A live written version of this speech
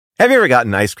Have you ever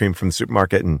gotten ice cream from the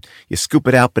supermarket and you scoop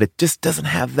it out, but it just doesn't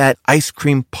have that ice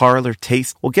cream parlor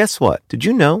taste? Well, guess what? Did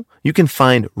you know you can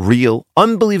find real,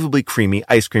 unbelievably creamy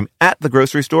ice cream at the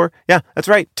grocery store? Yeah, that's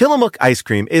right. Tillamook ice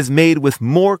cream is made with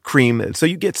more cream, so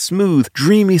you get smooth,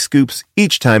 dreamy scoops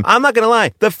each time. I'm not going to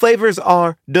lie, the flavors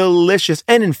are delicious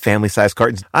and in family-sized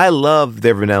cartons. I love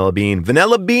their vanilla bean.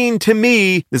 Vanilla bean, to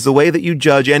me, is the way that you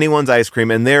judge anyone's ice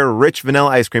cream, and their rich vanilla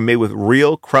ice cream made with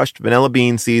real crushed vanilla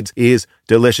bean seeds is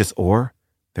delicious. Or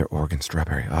their Oregon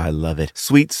strawberry. Oh, I love it.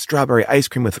 Sweet strawberry ice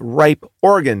cream with ripe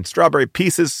Oregon strawberry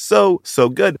pieces. So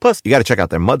good. Plus, you got to check out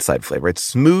their Mudside flavor. It's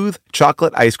smooth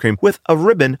chocolate ice cream with a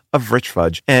ribbon of rich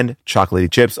fudge and chocolatey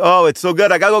chips. Oh, it's so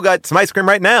good. I gotta go get some ice cream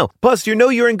right now. Plus, you know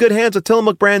you're in good hands with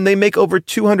Tillamook brand. They make over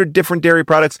 200 different dairy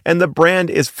products, and the brand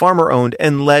is farmer-owned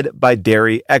and led by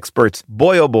dairy experts.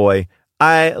 Boy, oh boy.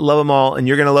 I love them all, and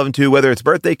you're going to love them too. Whether it's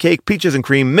birthday cake, peaches and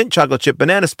cream, mint chocolate chip,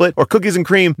 banana split, or cookies and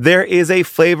cream, there is a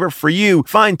flavor for you.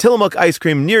 Find Tillamook ice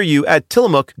cream near you at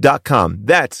tillamook.com.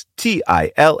 That's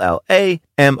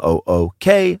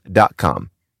TILLAMOOK.com.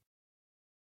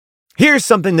 Here's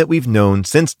something that we've known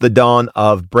since the dawn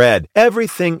of bread.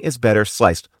 Everything is better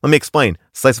sliced. Let me explain.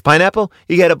 Slice a pineapple,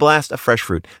 you get a blast of fresh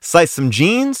fruit. Slice some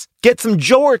jeans, get some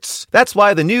jorts. That's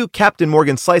why the new Captain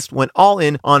Morgan Sliced went all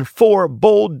in on 4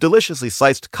 bold, deliciously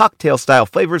sliced cocktail-style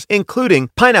flavors,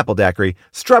 including pineapple daiquiri,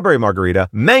 strawberry margarita,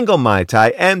 mango mai tai,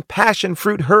 and passion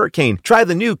fruit hurricane. Try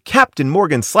the new Captain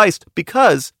Morgan Sliced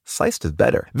because sliced is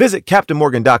better. Visit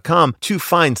CaptainMorgan.com to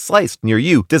find Sliced near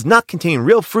you. Does not contain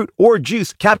real fruit or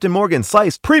juice. Captain Morgan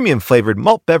Sliced, premium flavored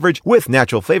malt beverage with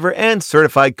natural flavor and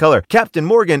certified color. Captain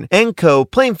Morgan & Co.,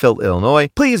 Plainfield,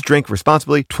 Illinois. Please drink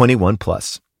responsibly. 21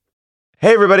 plus.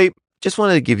 Hey, everybody. Just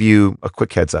wanted to give you a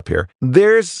quick heads up here.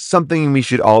 There's something we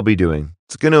should all be doing.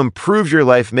 It's going to improve your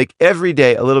life, make every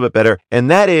day a little bit better, and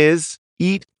that is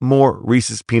eat more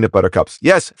Reese's peanut butter cups.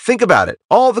 Yes, think about it.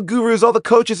 All the gurus, all the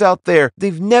coaches out there,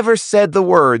 they've never said the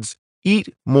words,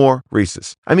 eat more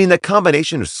Reese's. I mean, that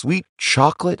combination of sweet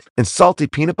chocolate and salty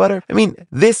peanut butter, I mean,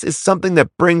 this is something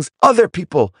that brings other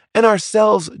people and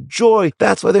ourselves joy.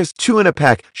 That's why there's 2 in a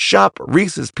pack. Shop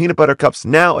Reese's peanut butter cups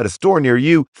now at a store near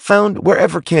you, found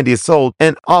wherever candy is sold,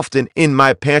 and often in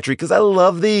my pantry because I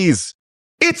love these.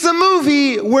 It's a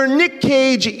movie where Nick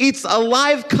Cage eats a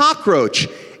live cockroach.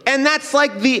 And that's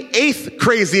like the 8th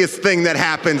craziest thing that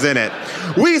happens in it.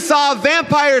 We saw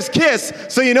vampires kiss,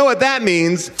 so you know what that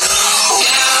means.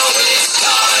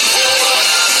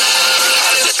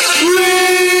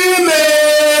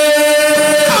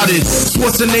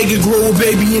 Schwarzenegger grow a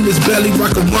baby in his belly,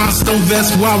 rock a rhinestone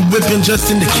vest while whipping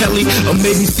Justin to Kelly, or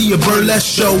maybe see a burlesque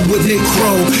show with Nick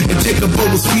Crow and take a boat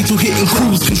with speed to hitting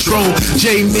cruise control.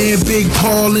 J-Man, Big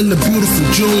Paul in the beautiful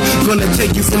June, gonna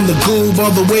take you from the goob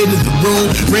all the way to the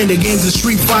room. Ran the games of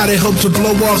Street Fighter, helped to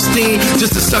blow off steam,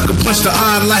 just a sucker punch the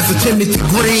odd life of Timothy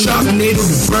Green. Sharknado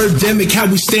to Birdemic, how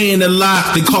we staying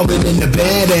alive. They call it in the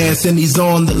badass and he's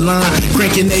on the line,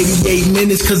 cranking 88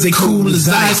 minutes cause they cool as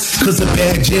ice, cause a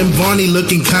bad Jim Varney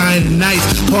looking kinda nice.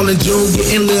 Paul and June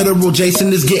getting literal,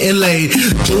 Jason is getting laid.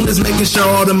 June is making sure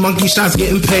all the monkey shots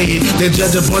getting paid. They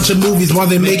judge a bunch of movies while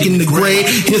they're making the grade.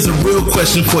 Here's a real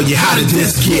question for you, how did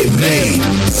this get made?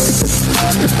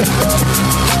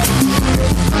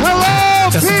 Hello,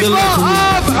 people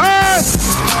of Earth!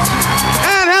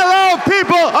 And hello,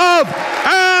 people of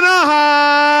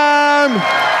Anaheim!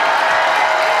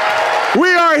 We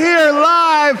are here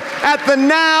live at the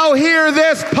Now Hear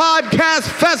This Podcast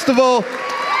Festival.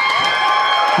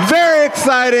 Very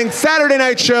exciting Saturday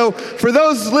night show. For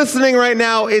those listening right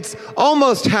now, it's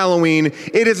almost Halloween.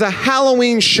 It is a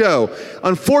Halloween show.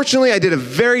 Unfortunately, I did a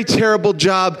very terrible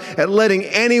job at letting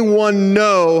anyone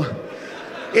know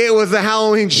it was a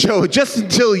Halloween show just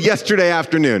until yesterday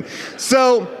afternoon.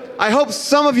 So I hope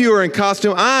some of you are in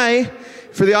costume.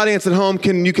 For the audience at home,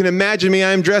 you can imagine me.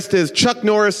 I'm dressed as Chuck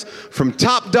Norris from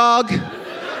Top Dog.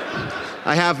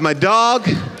 I have my dog,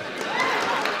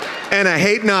 and I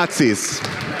hate Nazis.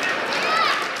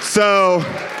 So,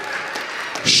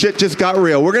 shit just got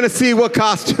real. We're going to see what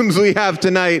costumes we have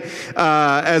tonight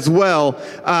as well.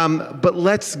 But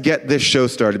let's get this show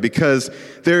started because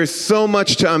there is so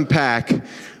much to unpack.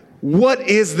 What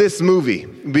is this movie?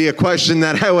 Would be a question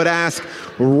that I would ask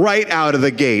right out of the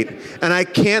gate. And I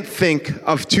can't think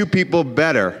of 2 people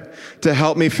better to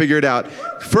help me figure it out.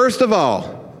 First of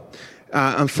all,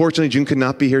 unfortunately, June could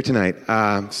not be here tonight.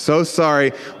 So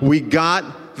sorry. We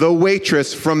got the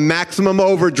waitress from Maximum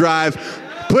Overdrive.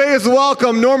 Please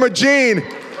welcome Norma Jean.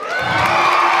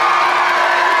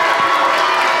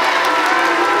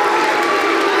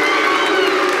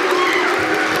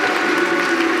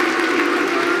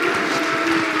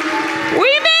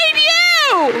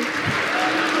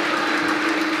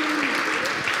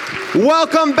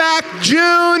 Welcome back,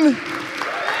 June.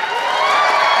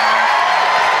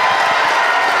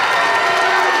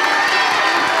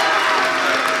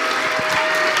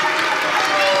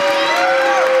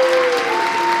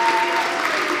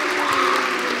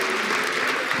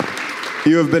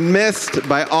 You have been missed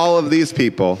by all of these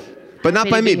people, but not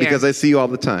by me because I see you all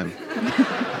the time.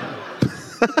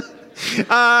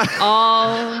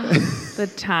 All the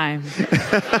time.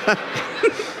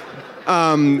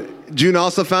 June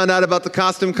also found out about the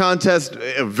costume contest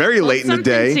very late in the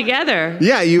day. Together.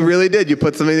 Yeah, you really did. You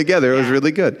put something together. It was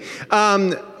really good.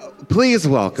 Please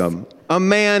welcome a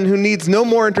man who needs no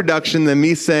more introduction than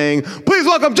me saying, please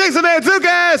welcome Jason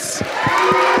Mantzoukas!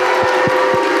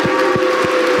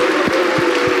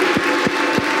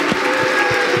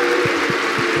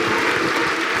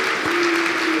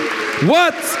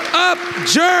 What's up,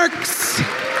 jerks?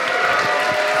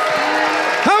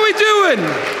 How we doing?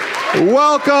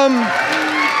 Welcome,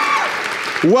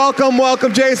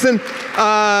 Jason.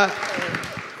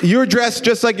 You're dressed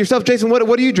just like yourself. Jason, what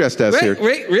are you dressed as here?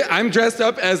 Wait. I'm dressed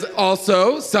up as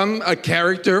also a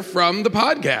character from the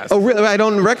podcast. Oh, really? I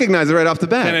don't recognize it right off the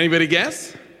bat. Can anybody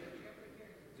guess?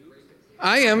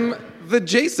 I am the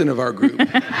Jason of our group. Great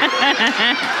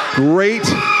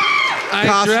I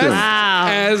costume. dress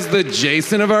as the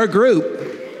Jason of our group.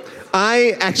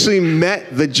 I actually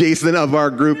met the Jason of our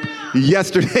group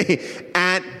yesterday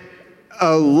at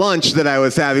a lunch that I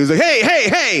was having. He was like,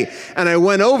 hey. And I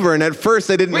went over, and at first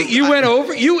I didn't... Wait, you went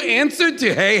over? You answered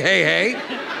to hey.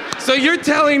 So you're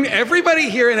telling everybody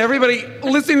here and everybody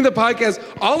listening to the podcast,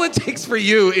 all it takes for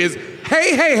you is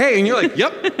hey. And you're like,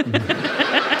 yep.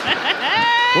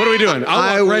 What are we doing?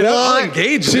 I'll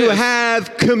engage to this.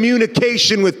 have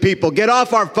communication with people. Get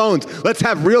off our phones. Let's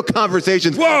have real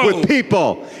conversations with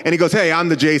people. And he goes, hey, I'm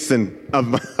the Jason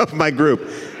of my group.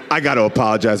 I got to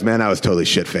apologize, man. I was totally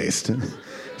shit-faced.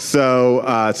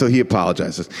 So he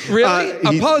apologizes.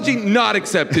 Really? Apology not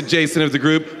accepted, Jason of the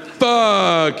group.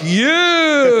 Fuck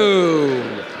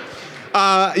you!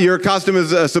 Your costume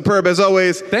is superb as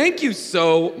always. Thank you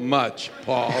so much,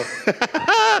 Paul.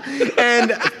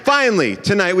 And finally,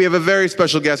 tonight we have a very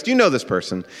special guest. You know this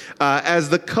person as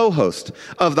the co-host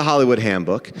of the Hollywood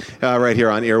Handbook right here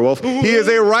on Earwolf. He is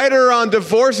a writer on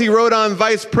divorce. He wrote on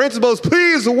Vice Principals.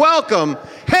 Please welcome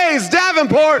Hayes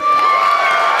Davenport.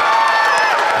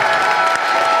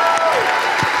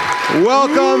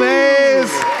 Welcome,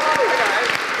 Hayes.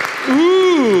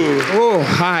 Ooh. Oh,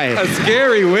 hi. A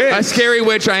scary witch. A scary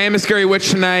witch. I am a scary witch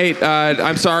tonight.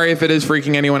 I'm sorry if it is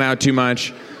freaking anyone out too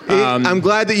much. I'm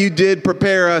glad that you did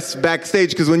prepare us backstage,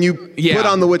 because when you put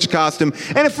on the witch costume,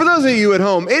 and for those of you at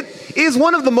home, it is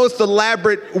one of the most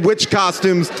elaborate witch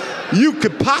costumes you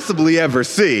could possibly ever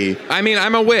see. I mean,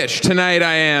 I'm a witch. Tonight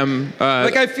I am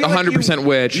I feel 100%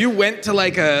 witch. You went to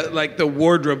like the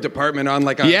wardrobe department on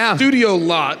like a studio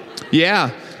lot.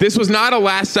 Yeah. This was not a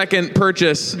last-second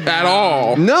purchase at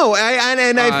all. No,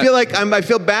 I feel like I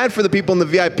feel bad for the people in the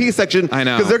VIP section. I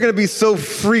know, because they're going to be so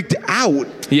freaked out.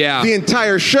 Yeah. The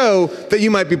entire show that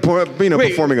you might be,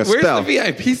 performing a spell. Where's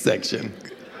the VIP section?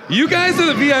 You guys are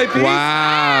the VIPs?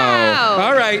 Wow.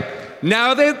 All right.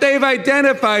 Now that they've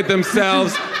identified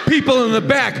themselves, people in the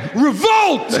back,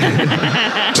 revolt!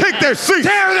 Take their seats!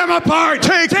 Tear them apart!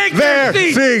 Take their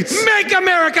seats! Make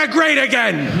America great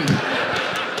again!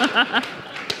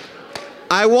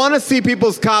 I want to see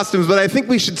people's costumes, but I think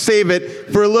we should save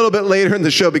it for a little bit later in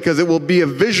the show, because it will be a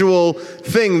visual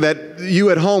thing that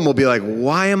you at home will be like,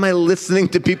 why am I listening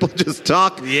to people just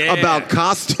talk about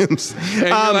costumes?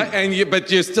 But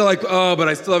you're still like, oh, but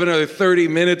I still have another 30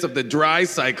 minutes of the dry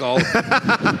cycle.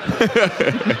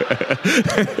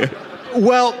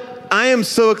 Well, I am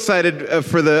so excited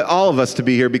for all of us to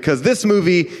be here, because this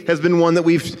movie has been one that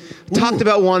we've talked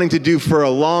about wanting to do for a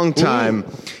long time.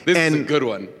 This is a good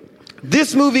one.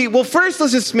 This movie, well, first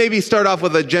let's just maybe start off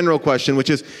with a general question, which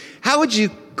is, how would you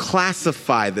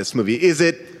classify this movie? Is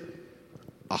it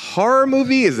a horror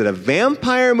movie? Is it a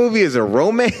vampire movie? Is it a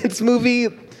romance movie?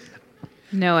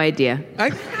 No idea. I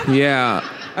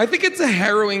think it's a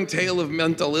harrowing tale of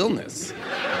mental illness.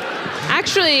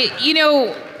 Actually,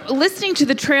 listening to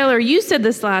the trailer, you said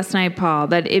this last night, Paul,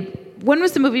 that when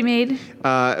was the movie made?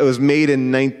 It was made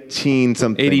in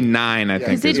 19-something. 89, I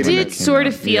think. Because it did sort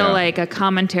of feel like a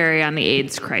commentary on the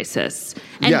AIDS crisis.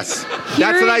 And yes,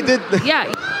 that's what I did.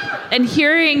 Yeah, and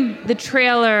hearing the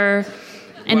trailer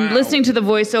and listening to the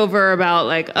voiceover about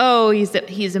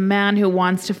he's a man who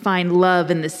wants to find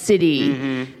love in the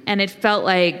city, and it felt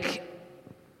like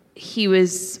he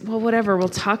was, well, whatever, we'll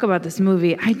talk about this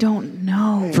movie. I don't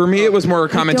know. For me, it was more a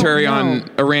commentary on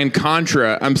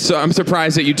Iran-Contra. I'm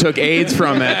surprised that you took AIDS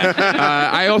from it.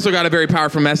 I also got a very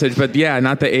powerful message, but yeah,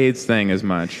 not the AIDS thing as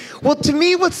much. Well, to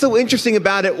me, what's so interesting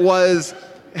about it was,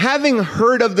 having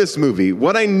heard of this movie,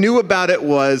 what I knew about it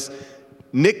was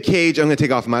Nick Cage, I'm going to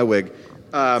take off my wig.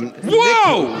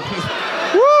 Whoa!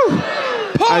 Woo!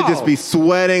 Paul! I'd just be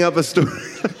sweating up a story.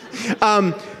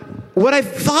 What I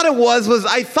thought it was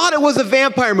I thought it was a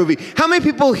vampire movie. How many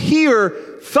people here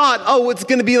thought, oh, it's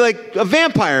going to be like a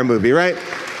vampire movie, right?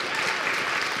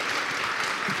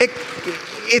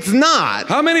 It's not.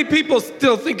 How many people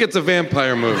still think it's a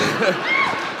vampire movie?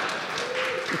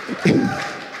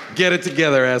 Get it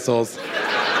together, assholes.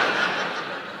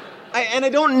 I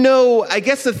don't know. I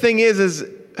guess the thing is,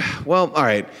 well, all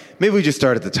right. Maybe we just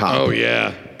start at the top. Oh,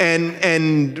 yeah.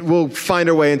 And we'll find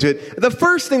our way into it. The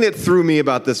first thing that threw me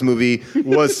about this movie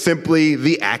was simply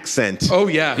the accent. Oh,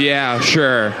 yeah. Yeah,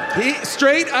 sure.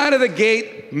 Straight out of the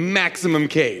gate, maximum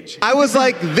Cage. I was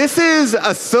like, this is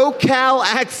a SoCal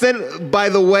accent by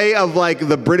the way of like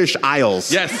the British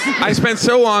Isles. Yes. I spent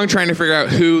so long trying to figure out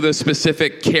who the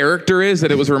specific character is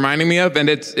that it was reminding me of, and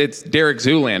it's Derek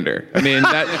Zoolander. I mean,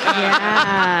 that.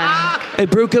 Yeah. I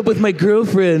broke up with my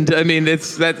girlfriend. I mean,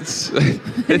 it's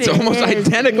almost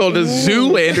identical to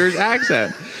Zoolander's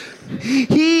accent.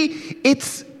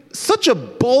 It's such a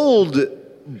bold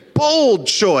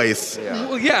choice.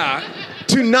 Well, yeah.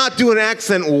 To not do an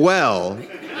accent well.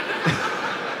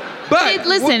 But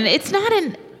Listen, it's not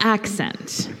an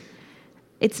accent.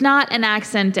 It's not an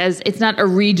accent it's not a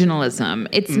regionalism.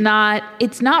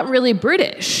 It's not really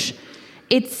British.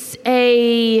 It's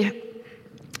a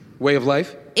way of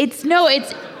life?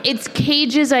 It's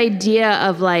Cage's idea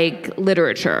of like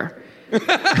literature in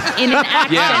an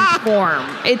accent form.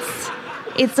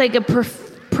 It's like a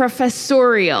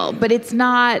professorial, but it's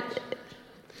not.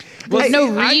 There's no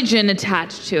region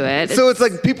attached to it. So it's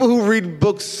like people who read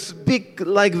books speak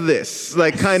like this,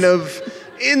 like kind of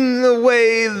in the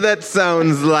way that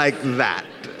sounds like that.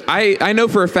 I know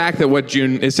for a fact that what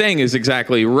June is saying is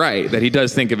exactly right, that he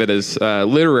does think of it as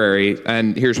literary,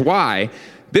 and here's why.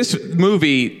 This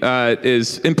movie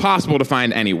is impossible to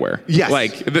find anywhere. Yes.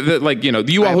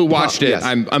 You all who watched it, yes.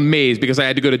 I'm amazed because I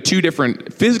had to go to 2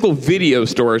 different physical video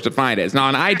stores to find it. It's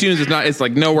not on iTunes. It's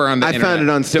like nowhere on the internet. I found it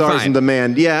on Stars on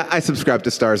Demand. Yeah, I subscribe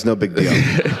to Stars. No big deal.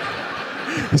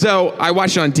 So I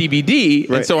watched it on DVD,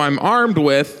 right. And so I'm armed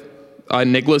with a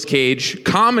Nicolas Cage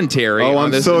commentary on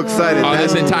this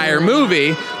entire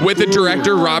movie with the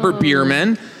director Robert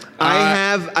Bierman.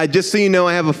 Just so you know,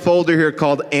 I have a folder here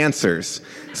called Answers.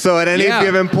 So at any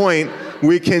given point,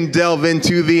 we can delve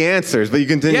into the answers. But you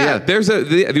continue. Yeah, there's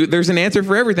an answer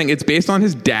for everything. It's based on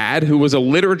his dad, who was a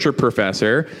literature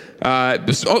professor.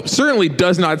 Certainly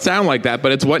does not sound like that,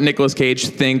 but it's what Nicolas Cage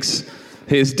thinks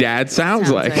his dad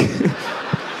sounds like. Sure.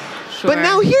 But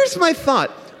now here's my thought.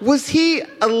 Was he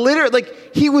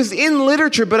he was in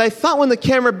literature, but I thought when the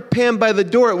camera panned by the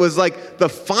door, it was like the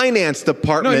finance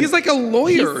department. No, he's like a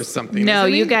lawyer or something. No,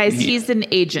 you guys, he's an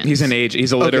agent. He's an agent.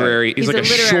 He's a literary. Okay. He's like a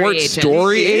short agent.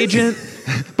 story agent,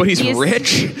 but he's rich.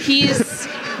 He's,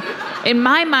 in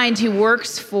my mind, he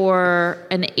works for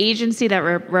an agency that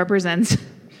represents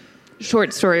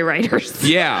short story writers.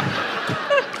 Yeah.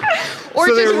 Or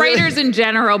so just writers in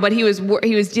general, but he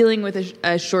was dealing with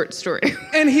a short story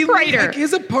and writer. Like,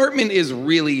 his apartment is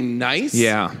really nice.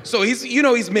 Yeah. So he's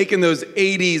making those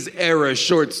 80s era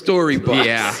short story books.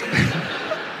 Yeah.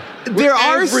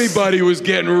 Everybody was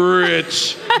getting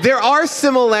rich. There are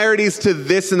similarities to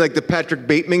this and like the Patrick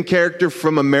Bateman character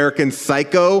from American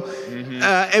Psycho,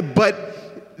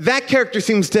 but that character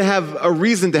seems to have a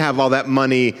reason to have all that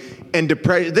money and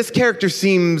depression. This character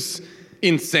seems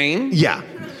insane. Yeah.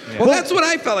 Well, that's what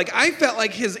I felt like. I felt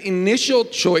like his initial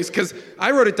choice, because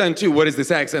I wrote it down too, what is this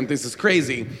accent? This is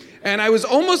crazy. And I was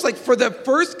almost like, for the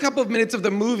first couple of minutes of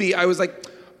the movie, I was like,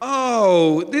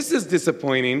 oh, this is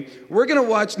disappointing. We're going to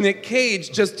watch Nick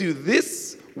Cage just do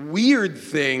this weird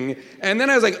thing. And then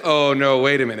I was like, oh, no,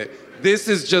 wait a minute. This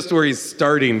is just where he's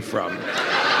starting from.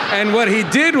 And what he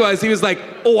did was he was like,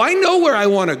 oh, I know where I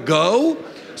want to go.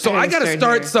 So I got to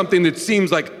start something that seems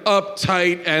like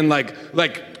uptight and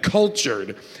like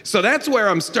cultured. So that's where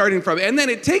I'm starting from. And then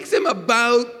it takes him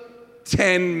about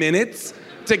 10 minutes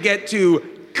to get to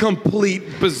complete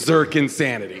berserk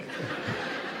insanity.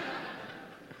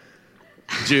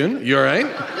 June, you all right?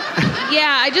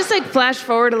 Yeah, I just flash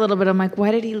forward a little bit. I'm like,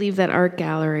 why did he leave that art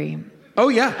gallery? Oh,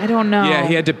 yeah. I don't know. Yeah,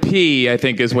 he had to pee, I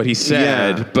think is what he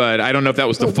said. But I don't know if that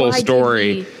was the full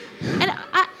story. And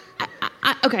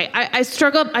I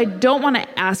struggle. I don't want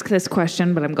to ask this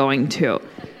question, but I'm going to.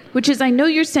 Which is, I know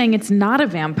you're saying it's not a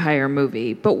vampire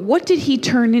movie, but what did he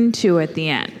turn into at the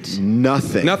end?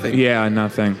 Nothing. Yeah,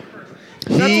 nothing.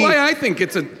 That's why I think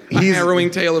it's a harrowing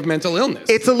tale of mental illness.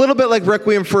 It's a little bit like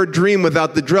Requiem for a Dream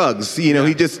without the drugs. You know,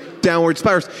 he just downward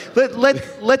spirals.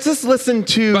 Let's just listen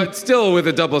to... But still with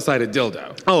a double-sided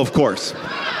dildo. Oh, of course.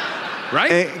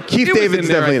 Right? Keith David's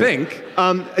in there, definitely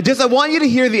I think. I want you to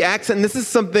hear the accent. This is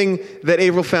something that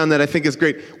Avril found that I think is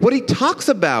great. What he talks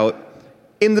about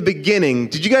in the beginning,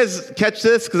 did you guys catch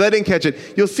this? Because I didn't catch it.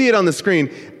 You'll see it on the screen.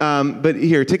 But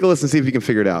here, take a listen, see if you can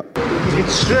figure it out. You can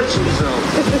stretch yourself.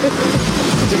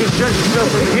 You can stretch yourself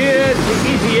from here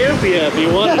to Ethiopia if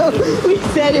you want. No, we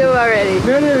said him already.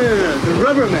 No. The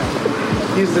Rubber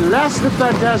Man. He's the last of the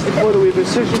Fantastic Four that we've been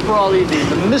searching for all evening.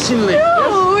 The missing link.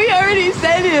 No, we already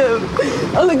said him.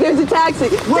 Oh, look, there's a taxi.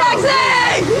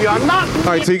 Taxi! We are not. All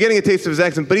right, so you're getting a taste of his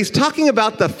accent, but he's talking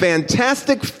about the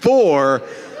Fantastic Four,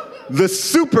 the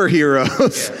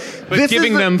superheroes. But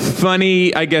giving them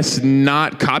funny, I guess,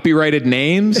 not copyrighted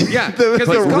names. Yeah, like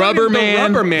Rubber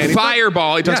Man,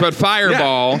 Fireball. He talks about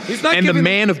Fireball, and the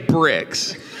Man of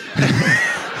Bricks.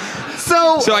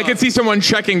 So I could see someone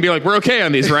checking, be like, "We're okay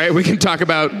on these, right? We can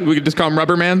just call him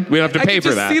Rubber Man. We don't have to pay for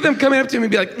that." I could just see them coming up to him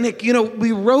and be like, "Nick,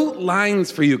 we wrote lines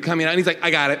for you coming out," and he's like,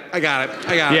 "I got it."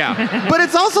 Yeah. But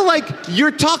it's also like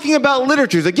you're talking about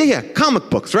literature. It's like, yeah, comic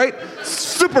books, right?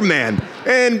 Superman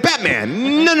and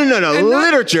Batman. No,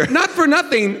 literature. Not for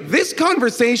nothing. This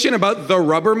conversation about the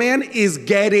Rubber Man is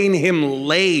getting him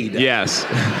laid. Yes.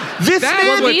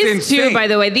 These two, by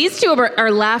the way,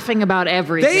 are laughing about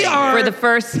everything. They are for the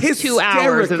first 2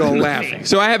 hours of the movie. Laughing.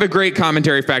 So I have a great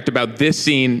commentary fact about this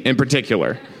scene in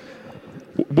particular.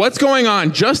 What's going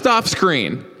on just off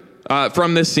screen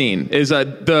from this scene is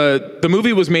the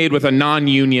movie was made with a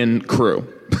non-union crew.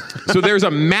 So there's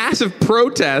a massive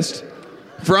protest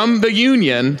from the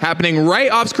union happening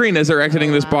right off screen as they're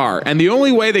exiting this bar. And the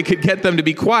only way they could get them to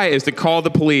be quiet is to call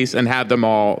the police and have them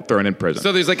all thrown in prison.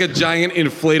 So there's like a giant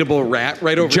inflatable rat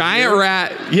right over Giant here?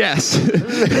 rat, yes.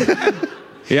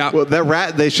 Yeah. Well, that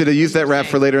rat, they should have used that rat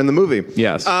for later in the movie.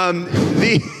 Yes.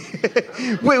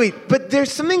 Wait, but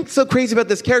there's something so crazy about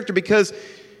this character because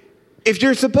if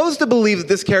you're supposed to believe that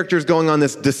this character is going on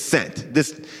this descent,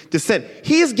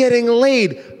 he is getting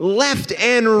laid left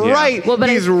and right. Well,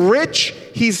 he's rich.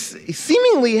 He's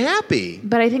seemingly happy.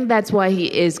 But I think that's why he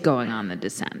is going on the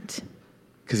descent.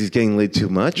 Because he's getting laid too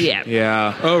much?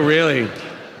 Yeah. Oh, really?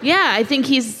 Yeah, I think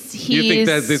he's... You think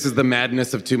that this is the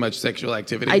madness of too much sexual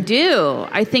activity? I do.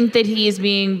 I think that he's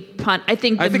being... I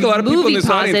think a lot of people in this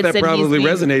audience that probably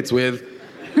resonates with...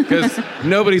 Because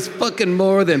nobody's fucking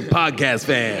more than podcast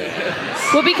fans.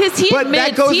 Well, because he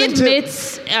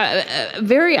admits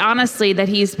very honestly that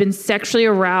he's been sexually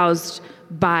aroused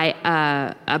by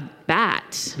a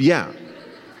bat. Yeah.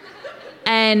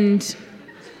 And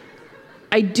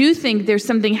I do think there's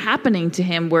something happening to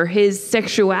him where his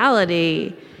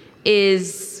sexuality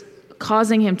is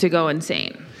causing him to go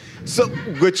insane. So,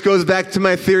 which goes back to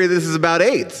my theory that this is about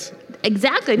AIDS.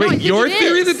 Exactly. No, Wait, your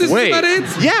theory that this is about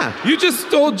AIDS? Yeah. You just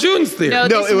stole June's theory. No,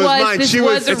 it was mine. It's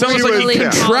almost like he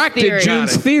contracted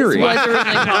June's theory. This was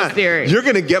originally Paul's theory. You're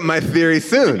going to get my theory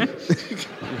soon.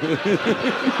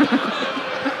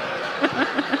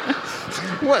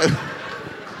 What?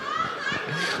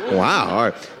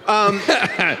 Wow. All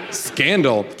right.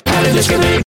 Scandal.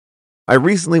 I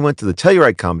recently went to the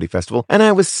Telluride Comedy Festival, and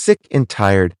I was sick and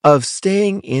tired of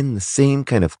staying in the same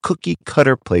kind of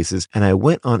cookie-cutter places, and I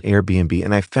went on Airbnb,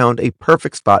 and I found a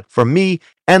perfect spot for me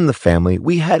and the family.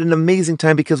 We had an amazing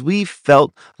time because we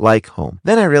felt like home.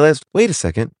 Then I realized, wait a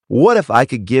second, what if I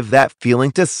could give that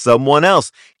feeling to someone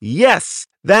else? Yes!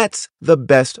 That's the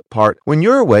best part. When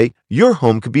you're away, your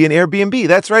home could be an Airbnb.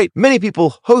 That's right. Many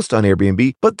people host on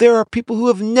Airbnb, but there are people who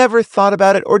have never thought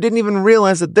about it or didn't even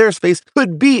realize that their space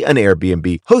could be an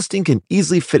Airbnb. Hosting can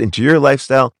easily fit into your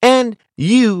lifestyle, and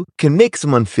you can make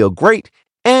someone feel great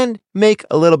and make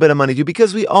a little bit of money too,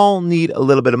 because we all need a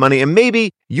little bit of money. And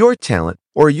maybe your talent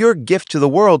or your gift to the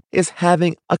world is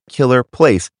having a killer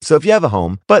place. So if you have a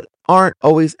home, but aren't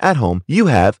always at home, you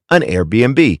have an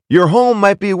Airbnb. Your home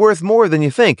might be worth more than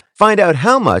you think. Find out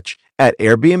how much at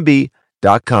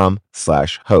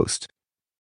airbnb.com/host.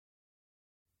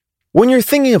 When you're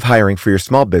thinking of hiring for your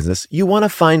small business, you want to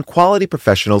find quality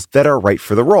professionals that are right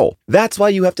for the role. That's why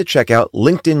you have to check out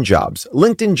LinkedIn Jobs.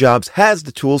 LinkedIn Jobs has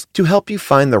the tools to help you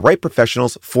find the right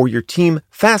professionals for your team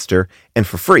faster and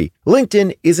for free.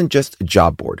 LinkedIn isn't just a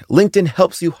job board. LinkedIn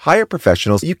helps you hire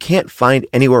professionals you can't find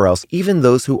anywhere else, even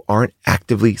those who aren't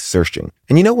actively searching.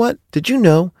 And you know what? Did you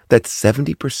know that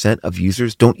 70% of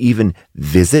users don't even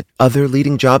visit other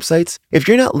leading job sites? If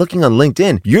you're not looking on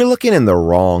LinkedIn, you're looking in the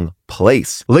wrong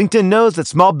place. LinkedIn knows that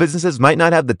small businesses might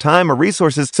not have the time or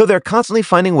resources, so they're constantly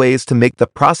finding ways to make the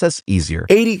process easier.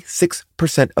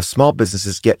 86% of small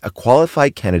businesses get a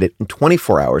qualified candidate in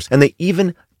 24 hours, and they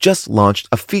even just launched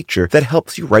a feature that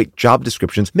helps you write job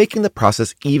descriptions, making the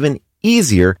process even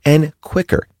easier and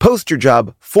quicker. Post your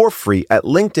job for free at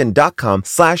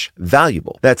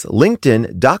linkedin.com/valuable. That's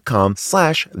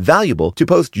linkedin.com/valuable to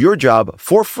post your job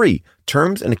for free.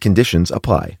 Terms and conditions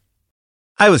apply.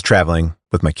 I was traveling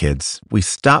with my kids. We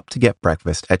stopped to get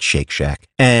breakfast at Shake Shack,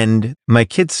 and my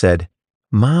kids said,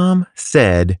 "Mom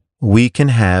said we can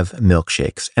have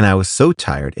milkshakes." And I was so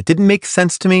tired. It didn't make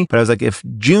sense to me, but I was like, if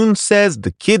June says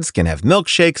the kids can have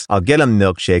milkshakes, I'll get them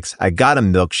milkshakes. I got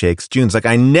them milkshakes. June's like,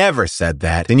 I never said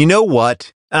that. And you know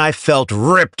what? I felt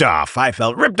ripped off. I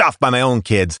felt ripped off by my own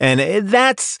kids. And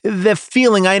that's the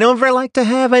feeling I never like to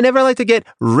have. I never like to get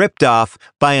ripped off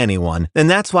by anyone. And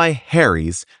that's why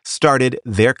Harry's started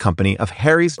their company of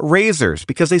Harry's Razors,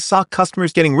 because they saw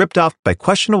customers getting ripped off by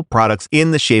questionable products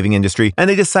in the shaving industry, and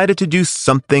they decided to do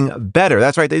something better.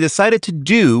 That's right. They decided to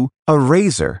do a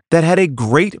razor that had a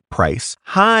great price,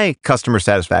 high customer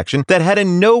satisfaction, that had a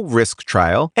no-risk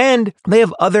trial, and they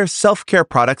have other self-care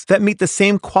products that meet the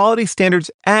same quality standards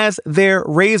as their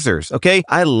razors, okay?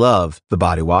 I love the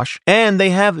body wash, and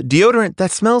they have deodorant that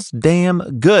smells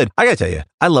damn good. I gotta tell you,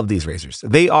 I love these razors.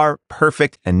 They are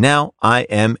perfect, and now I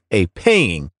am a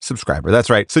paying subscriber. That's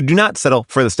right. So do not settle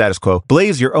for the status quo.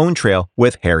 Blaze your own trail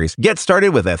with Harry's. Get started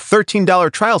with a $13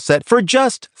 trial set for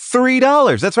just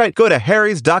 $3. That's right. Go to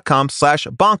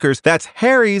harrys.com/bonkers. That's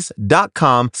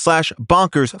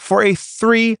harrys.com/bonkers for a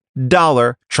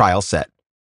 $3 trial set.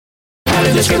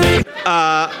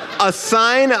 A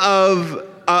sign of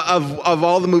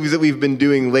all the movies that we've been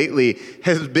doing lately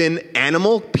has been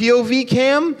animal POV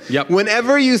cam. Yep.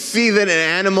 Whenever you see that an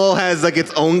animal has like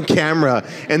its own camera,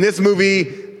 in this movie,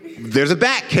 there's a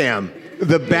bat cam.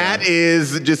 The bat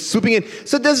is just swooping in.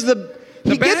 So does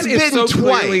he bat gets is bitten so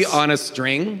twice. clearly on a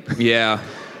string. Yeah.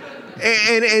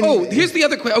 And here's the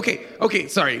other question. Okay,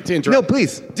 sorry to interrupt. No,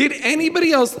 please. Did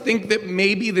anybody else think that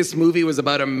maybe this movie was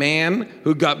about a man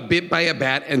who got bit by a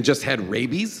bat and just had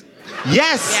rabies?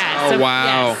 Yes. Oh,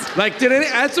 wow. Yes. Like,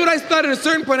 that's what I thought at a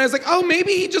certain point. I was like, oh,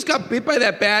 maybe he just got bit by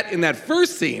that bat in that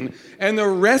first scene, and the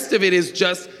rest of it is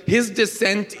just his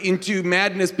descent into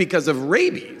madness because of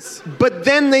rabies. But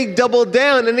then they double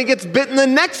down, and he gets bit in the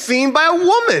next scene by a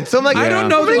woman. So I'm like, I don't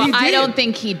know that he did. I don't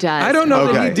think he does. I don't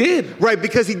know that he did. Right,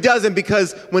 because he doesn't,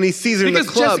 because when he sees her in the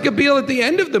Because club. Jessica Biel at the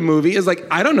end of the movie is like,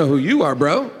 I don't know who you are,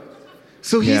 bro.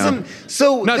 So he's Yeah.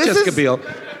 Not Jessica Biel.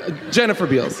 Jennifer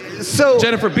Beals. So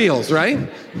Jennifer Beals, right?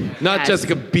 Not Yes.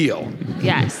 Jessica Biel.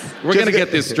 Yes. We're going to get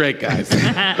this straight, guys.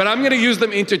 But I'm going to use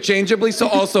them interchangeably, so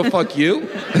also fuck you.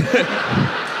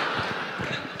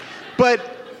 But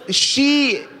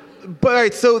all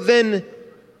right, so then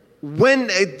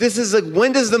when does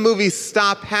the movie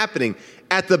stop happening?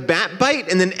 At the bat bite,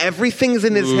 and then everything's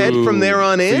in his head from there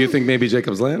on in? So you think maybe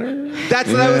Jacob's Ladder?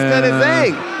 That's what I was kind of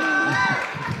saying.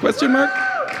 Question mark?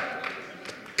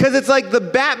 Because it's like the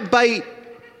bat bite,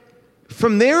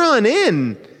 from there on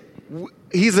in,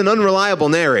 he's an unreliable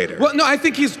narrator. Well, no, I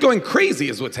think he's going crazy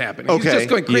is what's happening. Okay. He's just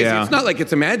going crazy. Yeah. It's not like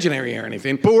it's imaginary or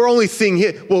anything. But we're only seeing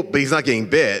him. Well, but he's not getting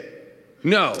bit.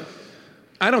 No,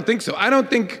 I don't think so.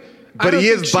 But he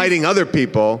is biting other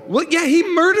people. Well, yeah, he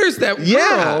murders that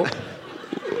girl.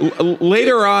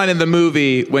 Later on in the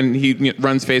movie, when he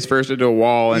runs face first into a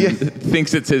wall and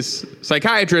thinks it's his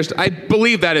psychiatrist, I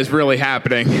believe that is really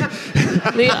happening.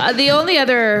 The only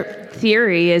other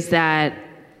theory is that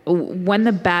when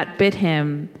the bat bit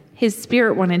him, his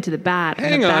spirit went into the bat.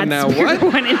 Hang and the on bat now, spirit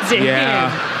what? went into Yeah.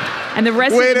 him. And the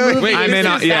rest of the movie I'm in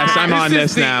on- is yes, that. I'm on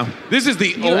this now. This is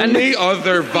the only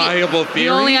other viable theory.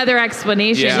 The only other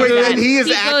explanation Yeah. is Wait, that and he is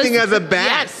acting as a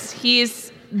bat? Yes,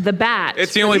 he's the bat.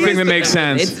 It's the only thing that makes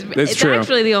sense. It's true.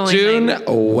 actually the only June,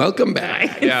 thing welcome I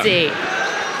back. can see.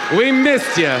 We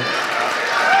missed you.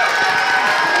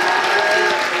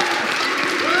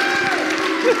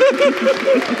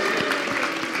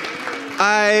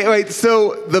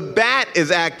 So the bat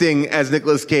is acting as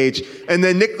Nicolas Cage, and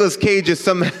then Nicolas Cage is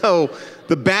somehow,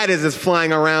 the bat is just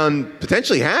flying around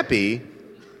potentially happy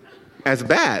as a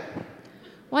bat.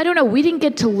 Well, I don't know. We didn't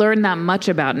get to learn that much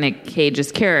about Nick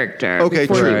Cage's character. Okay,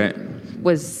 before true. he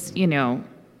was,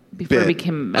 before he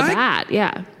became a bat.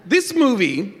 Yeah. This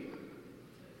movie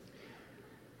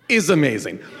is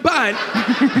amazing. But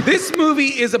this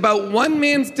movie is about one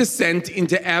man's descent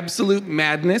into absolute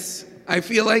madness. I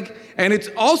feel like. And it's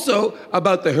also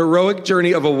about the heroic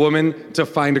journey of a woman to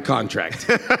find a contract.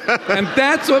 And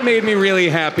that's what made me really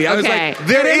happy. I was like,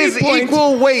 there is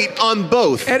equal weight on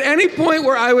both. At any point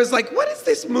where I was like, what is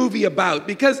this movie about?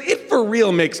 Because it for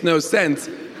real makes no sense.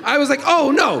 I was like, oh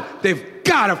no, they've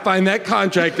got to find that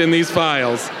contract in these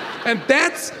files. And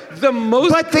that's the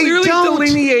most clearly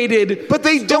delineated. But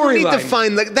they don't need to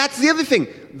find that's the other thing.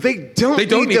 They don't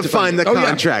need to find the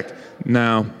contract. Yeah.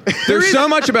 No. There's so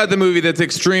much about the movie that's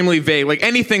extremely vague. Like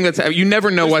anything you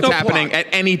never know what's happening at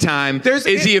any time.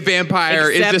 Is he a vampire?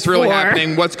 Is this really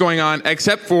happening? What's going on?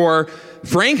 Except for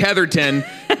Frank Heatherton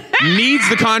needs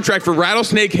the contract for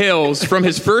Rattlesnake Hills from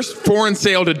his first foreign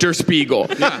sale to Der Spiegel.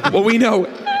 Yeah. Well, we know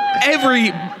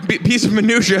every piece of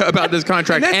minutia about this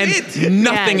contract and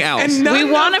nothing else. And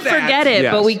we want to forget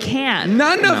it, but we can't.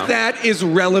 None of that is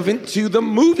relevant to the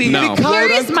movie. No.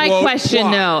 Here is my question,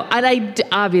 though. And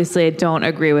obviously I don't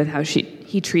agree with how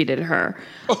he treated her.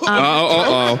 But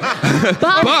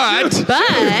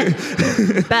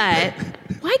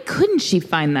why couldn't she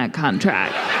find that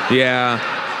contract? Yeah.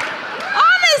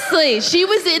 Honestly, she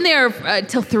was in there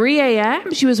till 3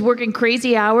 a.m. She was working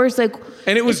crazy hours, and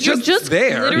it was just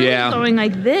there, literally going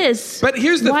like this. But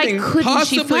here's the thing: couldn't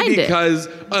she find because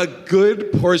a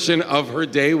good portion of her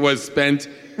day was spent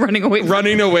running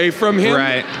away from him,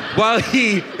 right? While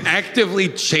he actively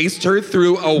chased her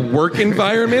through a work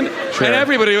environment, and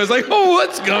everybody was like, "Oh,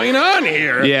 what's going on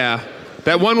here?" Yeah.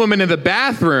 That one woman in the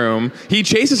bathroom, he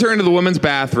chases her into the woman's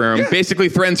bathroom, basically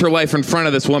threatens her life in front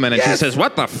of this woman, and she says,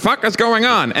 what the fuck is going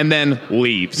on? And then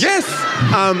leaves. Yes!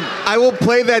 I will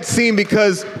play that scene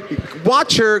because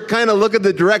watch her kind of look at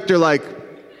the director like,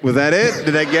 was that it?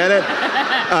 Did I get it?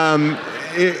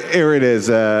 Here it is.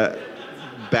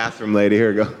 Bathroom lady. Here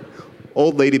we go.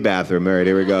 Old lady bathroom. All right,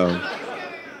 here we go.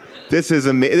 This is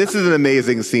an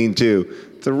amazing scene, too.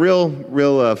 It's a real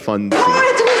fun scene.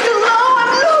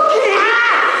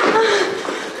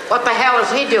 What the hell is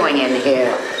he doing in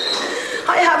here?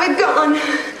 I have a gun.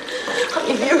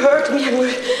 If you hurt me,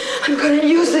 I'm gonna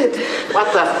use it.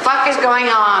 What the fuck is going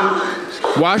on?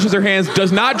 Washes her hands,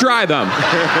 does not dry them.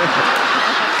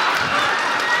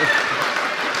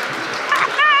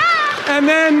 And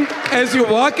then, as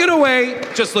you're walking away,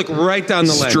 just look right down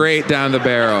the lens. Straight down the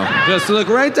barrel. Just look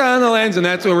right down the lens, and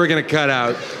that's what we're gonna cut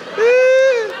out.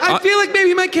 I feel like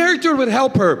maybe my character would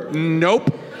help her.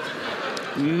 Nope.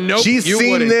 She's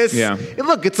seen this. Yeah.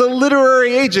 Look, it's a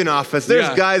literary agent office. There's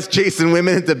guys chasing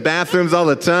women into bathrooms all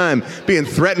the time, being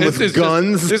threatened with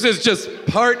guns. This is just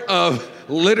part of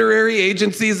literary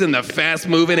agencies in the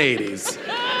fast-moving 80s.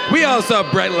 We all saw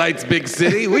Bright Lights, Big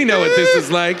City. We know what this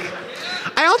is like.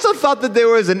 I also thought that there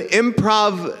was an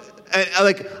improv,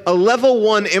 like a level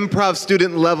 1 improv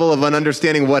student level of an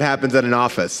understanding what happens at an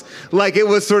office. Like it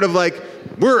was sort of like,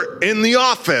 we're in the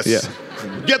office. Yeah.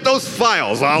 Get those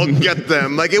files, I'll get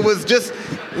them. Like it was just,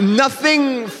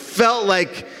 nothing felt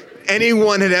like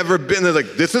anyone had ever been there.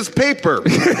 Like, this is paper.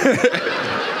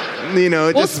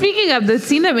 Speaking of, the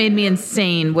scene that made me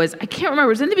insane was, I can't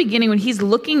remember, it was in the beginning when he's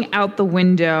looking out the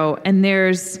window and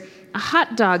there's a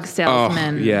hot dog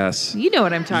salesman. Oh, yes. You know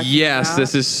what I'm talking about. Yes,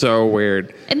 this is so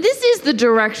weird. And this is the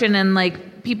direction and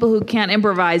people who can't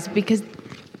improvise, because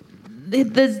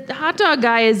the hot dog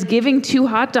guy is giving 2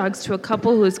 hot dogs to a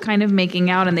couple who is kind of making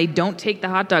out, and they don't take the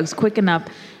hot dogs quick enough,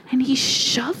 and he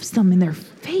shoves them in their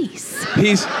face.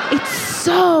 It's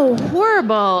so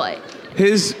horrible.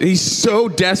 He's so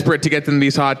desperate to get them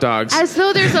these hot dogs. As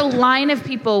though there's a line of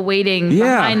people waiting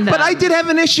behind them. But I did have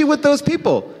an issue with those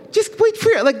people. Just wait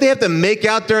for it. Like they have to make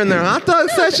out during their hot dog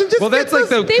session. Well, that's like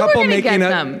the couple making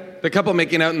out. The couple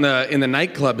making out in the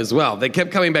nightclub as well. They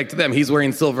kept coming back to them. He's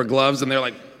wearing silver gloves, and they're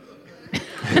like.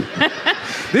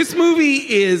 This movie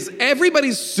is,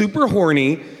 everybody's super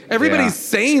horny. Everybody's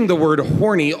saying the word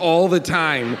horny all the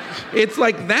time. It's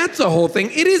like, that's a whole thing.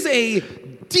 It is a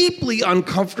deeply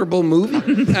uncomfortable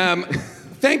movie.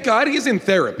 Thank God he's in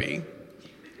therapy.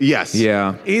 Yes.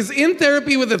 Yeah. He's in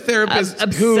therapy with a therapist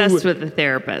obsessed with the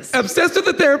therapist. Obsessed with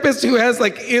the therapist who has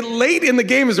late in the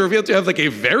game is revealed to have a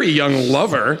very young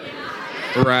lover.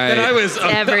 Right. That I was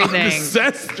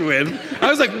obsessed with. I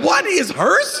was like, what is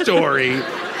her story?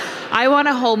 I want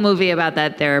a whole movie about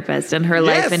that therapist and her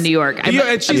life in New York. And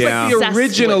she's like the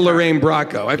original Lorraine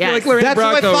Bracco. I feel like Lorraine Bracco. That's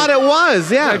what I thought it was,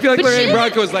 yeah. I feel like Lorraine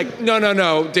Bracco was like,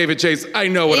 no, David Chase, I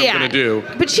know what I'm going to do.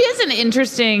 But she has an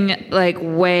interesting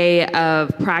way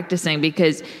of practicing,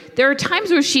 because there are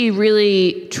times where she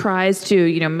really tries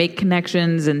to, make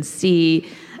connections and see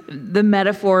the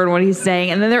metaphor and what he's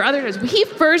saying. And then there are other times. He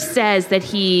first says that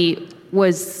he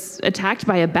was attacked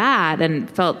by a bat and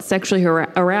felt sexually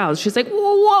aroused. She's like,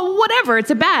 well, whatever,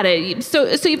 it's a bat. So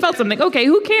you felt something. Okay,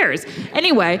 who cares?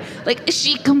 Anyway, like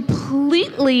she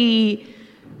completely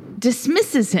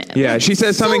dismisses him. Yeah, she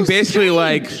says something basically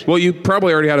like, well, you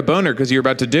probably already had a boner because you're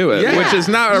about to do it, which is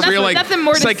not a real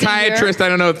psychiatrist. I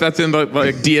don't know if that's in the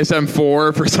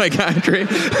DSM-4 for psychiatry.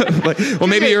 Well,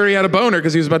 maybe you already had a boner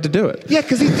because he was about to do it. Yeah,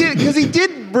 because he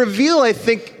did reveal, I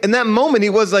think, in that moment, he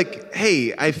was like,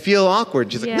 hey, I feel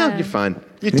awkward. She's like, no, you're fine.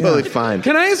 You're totally fine.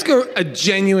 Can I ask her a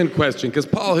genuine question? Because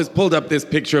Paul has pulled up this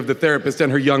picture of the therapist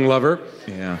and her young lover.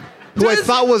 Yeah. Who I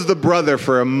thought was the brother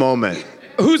for a moment.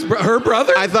 Who's her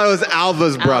brother? I thought it was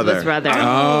Alva's brother. Alva's brother. Oh.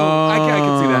 I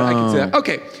can see that.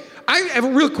 Okay. I have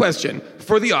a real question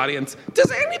for the audience.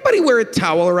 Does anybody wear a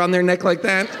towel around their neck like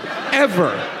that?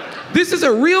 Ever? This is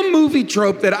a real movie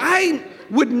trope that I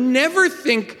would never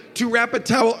think to wrap a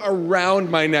towel around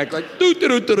my neck. Like,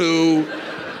 doo-doo-doo-doo-doo.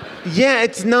 Yeah,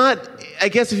 it's not... I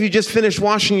guess if you just finish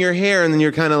washing your hair and then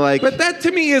you're kind of like... But that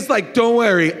to me is like, don't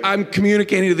worry, I'm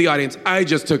communicating to the audience. I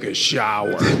just took a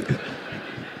shower.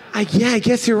 I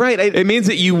guess you're right. It means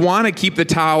that you want to keep the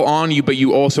towel on you, but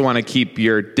you also want to keep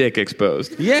your dick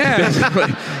exposed. Yeah.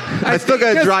 I still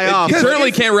got to dry off. You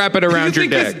certainly can't wrap it around your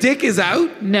dick. Do you think his dick is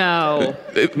out? No.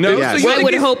 No? Yes. So I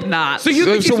would hope not. So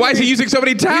why is he using so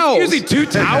many towels? He's using 2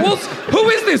 towels? Who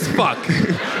is this fuck?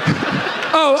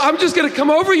 Oh, I'm just going to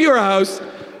come over to your house,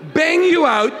 bang you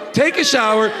out, take a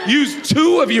shower, use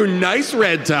 2 of your nice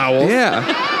red towels.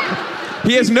 Yeah.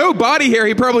 He has no body hair.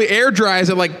 He probably air dries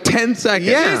in like 10 seconds.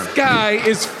 Yeah. This guy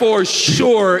is for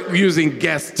sure using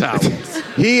guest towels.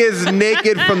 He is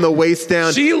naked from the waist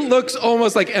down. She looks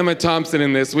almost like Emma Thompson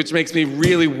in this, which makes me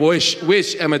really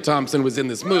wish Emma Thompson was in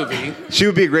this movie. She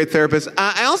would be a great therapist.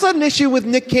 I also had an issue with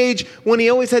Nick Cage when he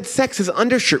always had sex, his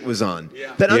undershirt was on.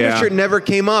 Yeah. That undershirt never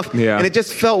came off. Yeah. And it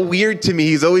just felt weird to me.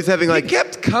 He's always having like... He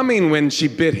kept coming when she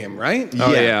bit him, right?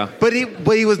 Oh, yeah. But he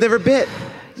was never bit.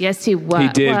 Yes, he was. He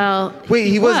did. Well, wait,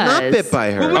 he was not bit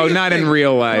by her. Well, not in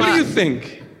real life. What do you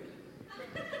think?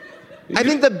 I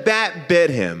think the bat bit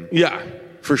him. Yeah.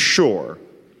 For sure.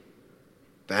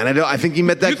 And I think he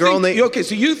met that girl. Okay,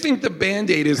 so you think the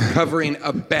Band-Aid is covering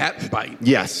a bat bite?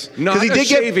 Yes. Not a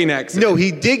shaving accident. No, he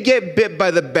did get bit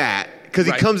by the bat because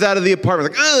he comes out of the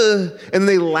apartment like, ugh, and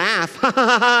they laugh, ha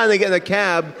ha ha, and they get in the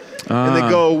cab and they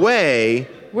go away.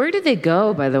 Where did they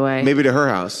go, by the way? Maybe to her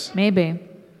house. Maybe.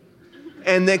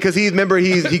 And then, because he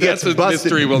gets That's a busted.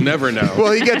 mystery we'll never know.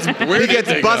 Well, he gets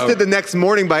busted the next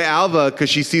morning by Alva because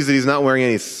she sees that he's not wearing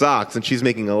any socks, and she's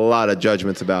making a lot of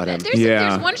judgments about him.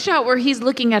 There's one shot where he's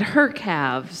looking at her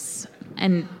calves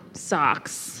and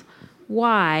socks.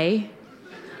 Why?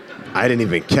 I didn't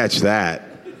even catch that.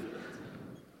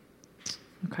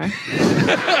 Okay.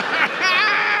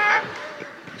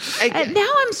 Now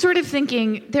I'm sort of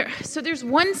thinking, there's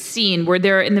one scene where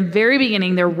they're, in the very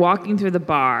beginning, they're walking through the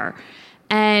bar,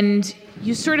 and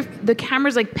the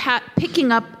camera's like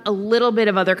picking up a little bit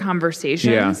of other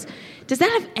conversations. Yeah. Does that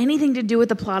have anything to do with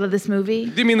the plot of this movie?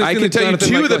 Do you mean I can tell you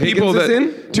 2 of the people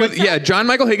that... John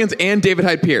Michael Higgins and David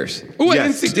Hyde Pierce. Oh, I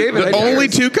didn't see David Hyde Pierce. Only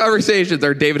 2 conversations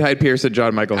are David Hyde Pierce and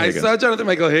John Michael Higgins. I saw Jonathan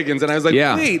Michael Higgins, and I was like,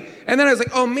 wait. And then I was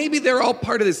like, oh, maybe they're all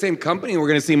part of the same company, and we're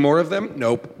going to see more of them?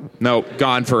 Nope.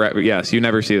 Gone forever. Yes, you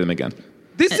never see them again.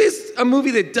 This is a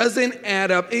movie that doesn't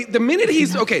add up. The minute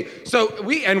he's... Okay, so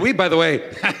we, by the way,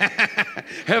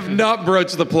 have not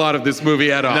broached the plot of this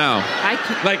movie at all. No.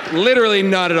 Like, literally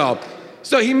not at all.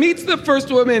 So he meets the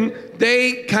first woman.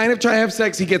 They kind of try to have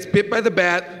sex. He gets bit by the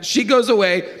bat. She goes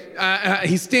away.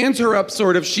 He stands her up,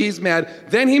 sort of. She's mad.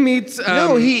 Then he meets...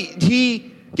 No,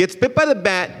 he gets bit by the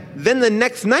bat. Then the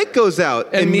next night goes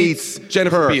out and meets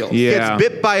Jennifer Beals. Yeah. Gets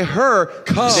bit by her.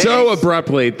 So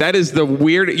abruptly. That is the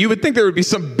weird... You would think there would be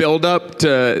some build-up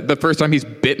to the first time he's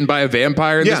bitten by a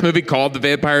vampire in this movie called The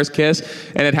Vampire's Kiss.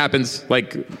 And it happens,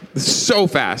 like, so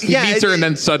fast. He meets her and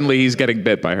then suddenly he's getting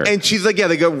bit by her. And she's like,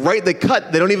 they go right... They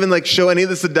cut. They don't even, like, show any of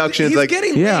the seduction. He's like,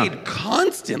 getting laid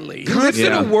constantly. He lives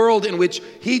in a world in which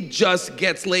he just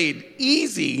gets laid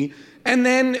easy...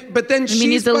 But then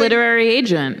he's a literary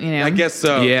agent, you know. I guess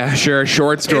so. Yeah, sure,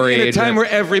 short story agent. In a time where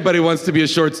everybody wants to be a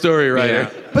short story writer.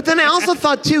 Yeah. But then I also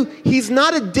thought too, he's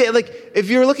not like if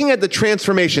you're looking at the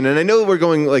transformation, and I know we're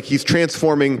going like he's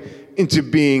transforming into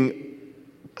being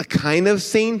a kind of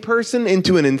sane person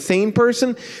into an insane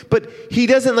person, but he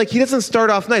doesn't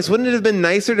start off nice. Wouldn't it have been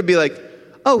nicer to be like,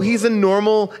 oh, he's a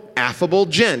normal, affable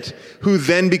gent who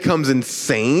then becomes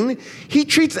insane? He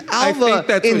treats Alva... I think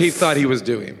that's what he thought he was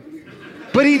doing.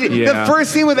 But the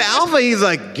first scene with Alva, he's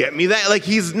like, get me that. Like,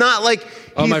 he's not like...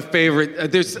 Oh, my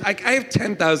favorite. I have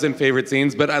 10,000 favorite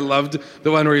scenes, but I loved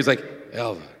the one where he's like,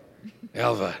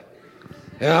 Alva,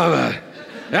 Alva!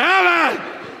 Alva!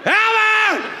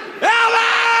 Alva!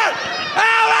 Alva!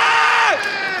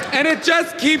 Alva! And it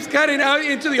just keeps cutting out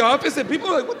into the office, and people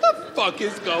are like, what the fuck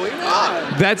is going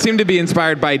on? That seemed to be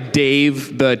inspired by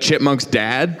Dave, the chipmunk's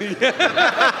dad.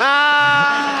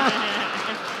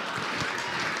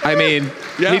 I mean,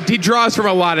 he draws from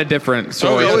a lot of different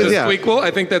sources. Oh, is it a squeakquel? I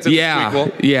think that's a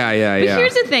squeakquel. Yeah. But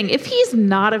here's the thing: if he's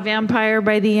not a vampire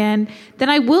by the end, then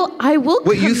I will.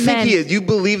 Wait, you think he is? You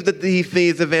believe that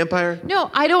he's a vampire?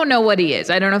 No, I don't know what he is.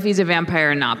 I don't know if he's a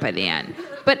vampire or not by the end.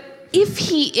 But if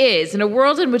he is, in a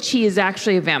world in which he is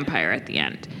actually a vampire at the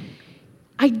end,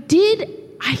 I did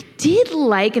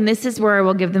like, and this is where I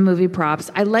will give the movie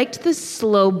props, I liked the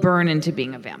slow burn into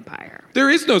being a vampire. There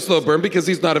is no slow burn because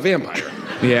he's not a vampire.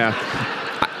 Yeah.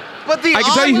 But I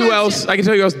can tell you who else. I can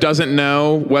tell you who else doesn't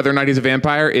know whether or not he's a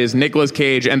vampire is Nicolas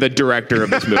Cage and the director of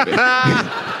this movie.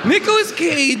 Nicolas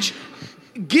Cage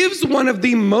gives one of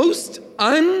the most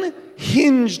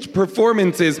unhinged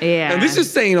performances, and this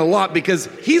is saying a lot because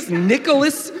he's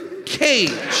Nicolas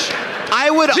Cage. I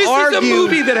would argue this is a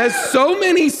movie that has so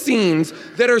many scenes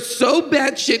that are so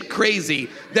batshit crazy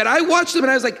that I watched them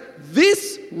and I was like,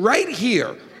 this right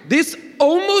here, this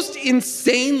almost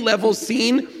insane level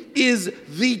scene is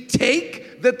the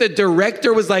take that the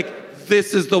director was like,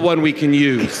 this is the one we can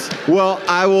use. Well,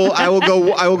 I will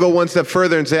go one step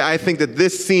further and say I think that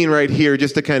this scene right here,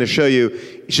 just to kind of show you,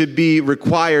 should be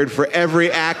required for every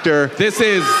actor. This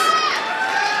is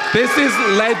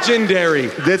legendary.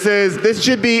 This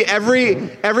should be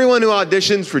everyone who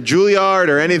auditions for Juilliard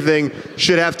or anything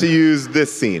should have to use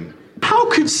this scene. How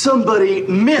could somebody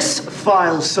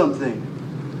misfile something?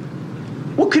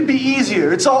 What could be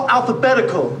easier? It's all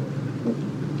alphabetical.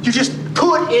 You just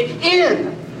put it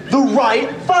in the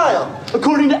right file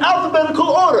according to alphabetical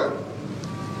order.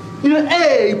 You know,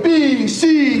 A, B,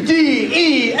 C, D,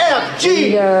 E, F,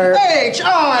 G, H,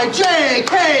 I, J,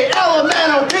 K, L, M,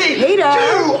 N, O, P, Q,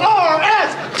 R,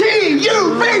 S, T,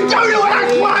 U, V, W,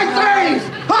 X, Y, Z.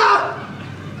 Huh?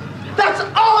 That's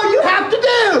all you have to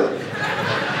do.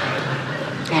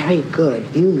 Very good.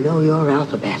 You know your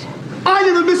alphabet. I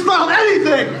never misspelled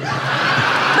anything.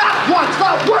 Not once,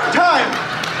 not one time.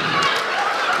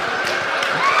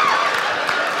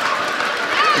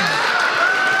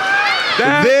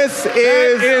 That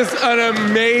is an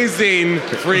amazing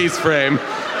freeze frame.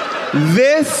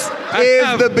 This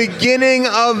is the beginning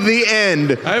of the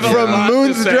end. From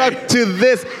Moonstruck to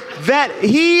this. That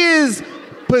he is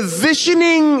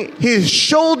positioning his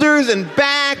shoulders and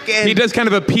back, and he does kind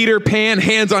of a Peter Pan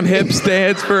hands on hip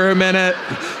stance for a minute,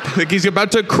 like he's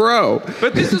about to crow.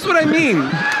 But this is what I mean.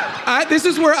 This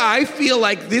is where I feel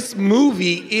like this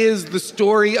movie is the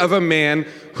story of a man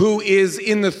who is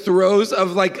in the throes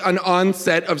of like an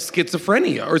onset of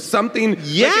schizophrenia or something.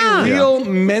 Like a real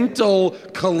mental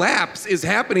collapse is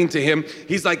happening to him.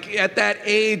 He's like at that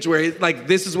age where like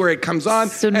this is where it comes on.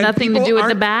 So nothing to do with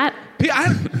the bat?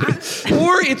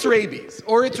 Or it's rabies.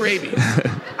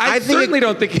 I certainly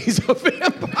don't think he's a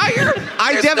vampire.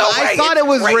 I thought it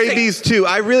was rabies too.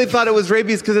 I really thought it was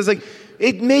rabies because it's like,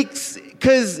 it makes,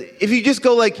 because if you just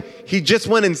go like, he just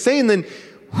went insane, then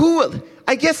who,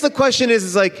 I guess the question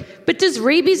is like. But does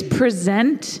rabies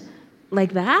present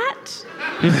like that?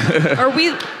 Are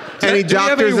we... Any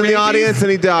doctors in the audience?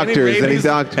 Any doctors? Any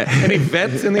doctors? Any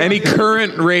vets in the audience? Any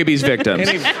current rabies victims?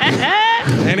 Any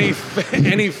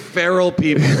feral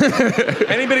people?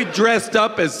 Anybody dressed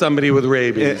up as somebody with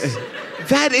rabies?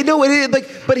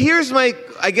 But here's my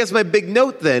big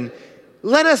note then.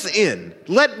 Let us in.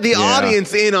 Let the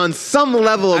audience in on some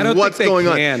level of what's going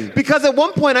on. Because at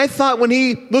one point I thought when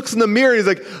he looks in the mirror, he's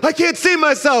like, I can't see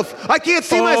myself.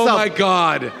 Oh my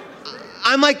God.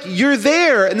 I'm like, you're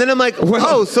there. And then I'm like,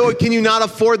 so can you not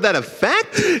afford that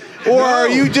effect? Or are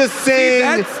you just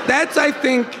saying... I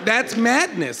think, that's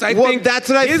madness. That's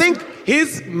what I think.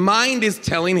 His mind is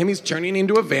telling him he's turning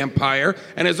into a vampire.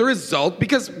 And as a result,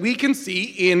 because we can see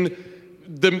in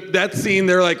that scene,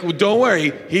 they're like, well, don't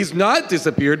worry, he's not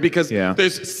disappeared because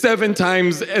there's 7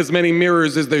 times as many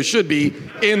mirrors as there should be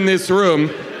in this room,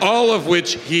 all of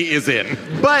which he is in.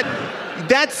 But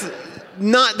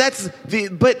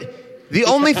the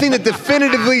only thing that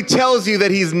definitively tells you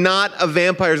that he's not a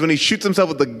vampire is when he shoots himself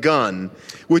with a gun,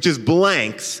 which is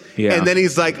blanks. Yeah. And then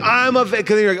he's like,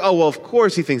 because you're like, oh, well, of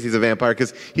course he thinks he's a vampire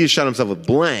because he just shot himself with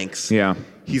blanks. Yeah.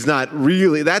 He's not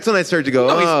really. That's when I started to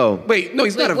go,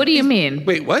 he's not. What do you mean?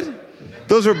 Wait, what?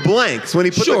 Those were blanks when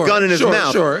he put the gun in his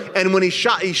mouth. Sure. And when he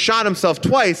shot himself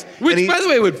twice. Which, by the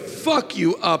way, would fuck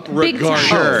you up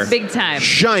regardless. Big time.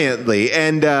 Giantly.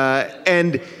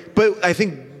 But I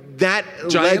think that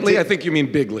Giantly? I think you mean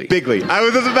bigly. Bigly. I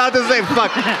was just about to say,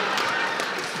 fuck.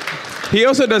 He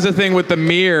also does a thing with the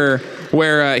mirror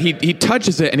where he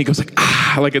touches it and he goes like,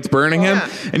 like it's burning him.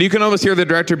 And you can almost hear the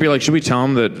director be like, should we tell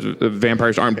him that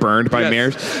vampires aren't burned by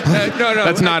mirrors? No.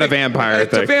 That's not a vampire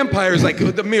thing. The vampire's like,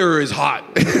 the mirror is hot.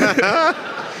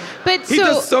 But he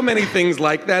does so many things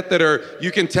like that are,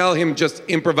 you can tell him just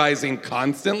improvising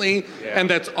constantly, and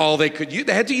that's all they could use.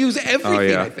 They had to use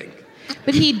everything, I think.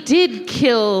 But he did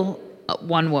kill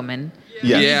one woman.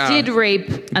 Yeah. He did rape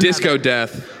another. Disco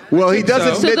death. Well, he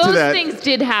does admit to that. So those things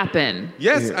did happen.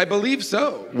 Yes, I believe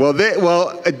so. Well,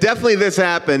 definitely this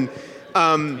happened.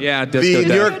 The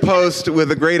New York Post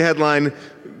with a great headline,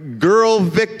 "Girl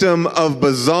Victim of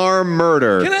Bizarre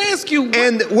Murder." Can I ask you?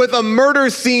 And with a murder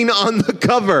scene on the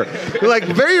cover. Like,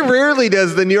 very rarely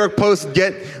does the New York Post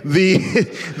get the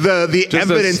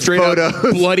evidence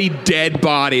photos. Bloody dead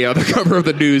body on the cover of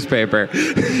the newspaper.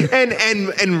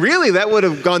 And really, that would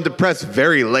have gone to press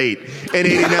very late in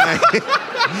 '89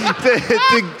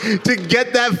 to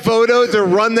get that photo, to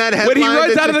run that headline. When he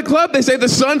runs out of the club, they say the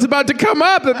sun's about to come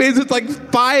up. It means it's like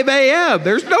 5 a.m.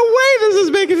 There's no way this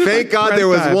is making it. Thank God there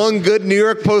was one good New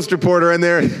York Post reporter in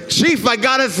there. Chief, I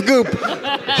got a scoop.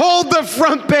 Hold the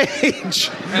front page.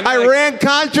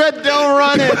 Iran-Contra, don't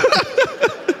run it.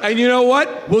 And you know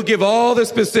what? We'll give all the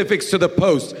specifics to the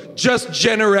Post, just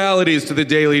generalities to the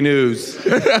Daily News. And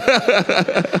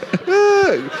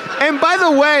by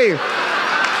the way,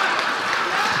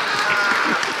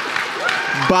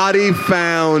 body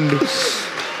found.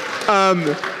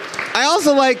 I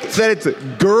also like that it's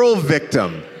girl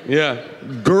victim. Yeah.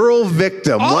 Girl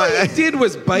victim. All he did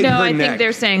was bite her neck. No, I think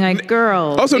they're saying like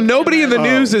girl. Also, nobody in the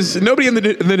news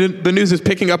is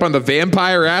picking up on the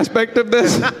vampire aspect of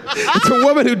this. It's a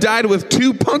woman who died with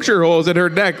 2 puncture holes in her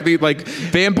neck. The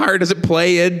vampire doesn't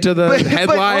play into the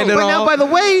headline at all. But now, by the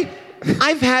way,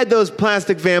 I've had those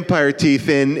plastic vampire teeth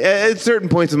in at certain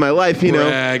points in my life. You know,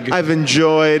 I've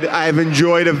enjoyed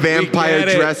a vampire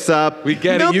dress up. We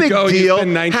get no it. You big go. deal. It's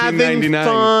been 1999.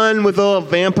 Having fun with a little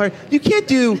vampire. You can't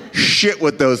do shit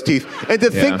with those teeth. And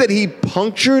to think that he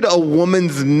punctured a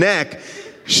woman's neck,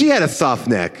 she had a soft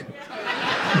neck.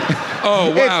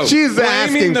 Oh, wow. She's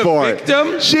asking for it.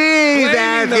 She's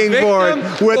asking for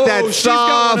it with that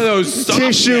soft,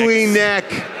 tissuey neck.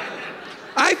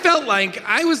 I felt like,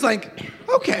 I was like,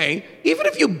 okay, even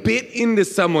if you bit into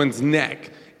someone's neck,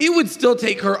 it would still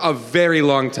take her a very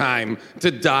long time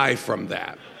to die from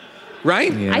that.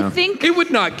 Right? Yeah. I think it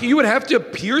would not. You would have to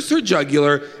pierce her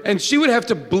jugular and she would have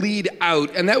to bleed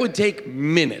out, and that would take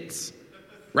minutes.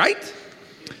 Right?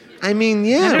 I mean,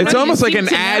 yeah. It's almost like an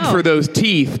ad for those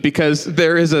teeth, because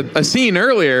there is a scene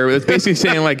earlier that's basically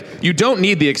saying, like, you don't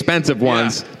need the expensive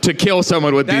ones to kill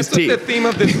someone with these teeth. That's what the theme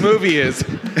of this movie is.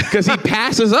 Because he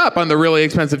passes up on the really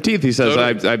expensive teeth. He says,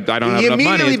 I don't have enough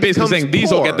money. It's basically saying,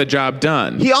 these will get the job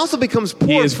done. He also becomes poor.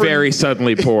 He is very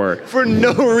suddenly poor. For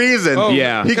no reason. Oh,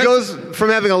 yeah. He goes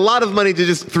from having a lot of money to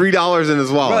just $3 in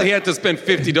his wallet. Well, he had to spend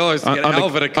 $50 to get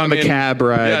Alva to come in. On the cab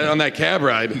ride. Yeah, on that cab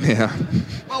ride. Yeah.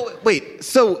 Well, wait,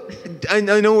 so I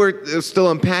know we're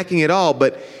still unpacking it all,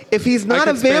 but if he's not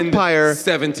a vampire...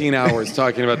 17 hours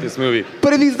talking about this movie.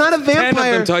 But if he's not a vampire... 10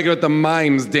 of them talking about the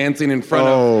mimes dancing in front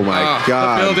of my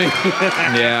God. the building.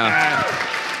 Yeah.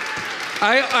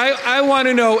 I want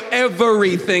to know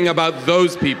everything about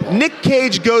those people. Nick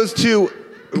Cage goes to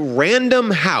a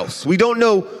random house. We don't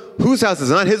know whose house. It's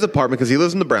not his apartment because he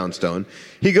lives in the brownstone.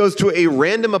 He goes to a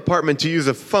random apartment to use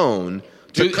a phone.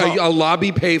 A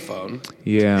lobby payphone.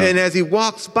 Yeah. And as he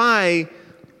walks by,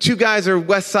 2 guys are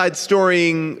West Side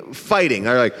Storying fighting.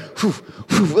 They're like, whew,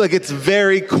 whew, like it's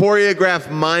very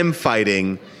choreographed mime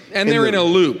fighting. And they're in a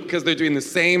loop because they're doing the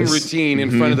same routine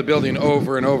in front of the building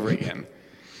over and over again.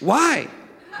 Why?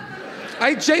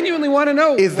 I genuinely want to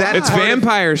know. Is that it's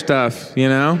vampire stuff, you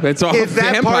know? It's all Is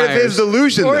that vampires. part of his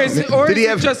illusion, Or though? is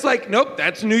it just like, nope,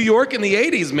 that's New York in the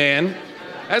 80s, man.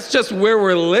 That's just where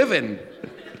we're living.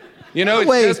 You know,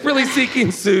 it's Desperately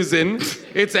Seeking Susan,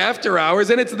 it's After Hours,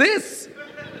 and it's this.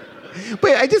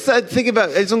 Wait, I think about,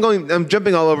 I'm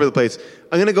jumping all over the place.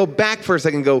 I'm going to go back for a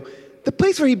second and go, the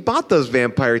place where he bought those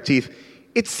vampire teeth,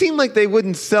 it seemed like they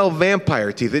wouldn't sell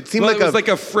vampire teeth. It seemed it was like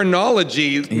a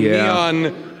phrenology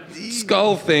neon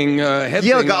skull thing, head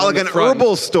thing like an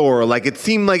herbal store. Like it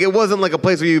seemed like it wasn't like a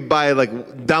place where you buy like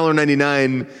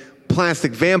 $1.99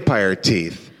 plastic vampire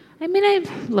teeth. I mean,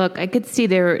 I could see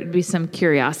there would be some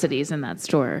curiosities in that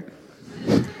store.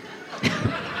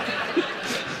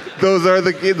 Those are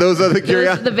the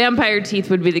curiosities. The vampire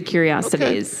teeth would be the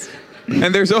curiosities.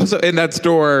 And there's also in that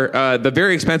store, the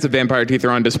very expensive vampire teeth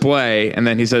are on display. And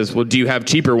then he says, well, do you have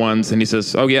cheaper ones? And he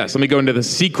says, oh, yes, let me go into the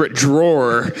secret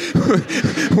drawer.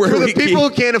 For the people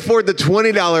who can't afford the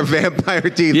 $20 vampire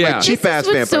teeth, like cheap-ass vampires.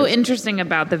 What's so interesting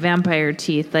about the vampire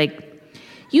teeth. Like,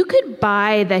 you could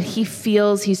buy that he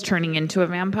feels he's turning into a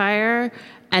vampire,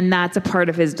 and that's a part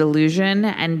of his delusion,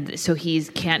 and so he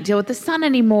can't deal with the sun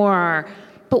anymore.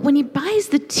 But when he buys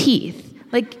the teeth,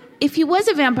 like, if he was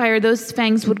a vampire, those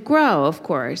fangs would grow, of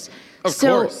course. Of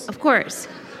course.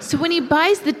 So when he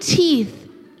buys the teeth,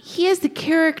 he as the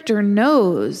character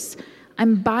knows,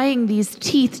 I'm buying these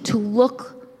teeth to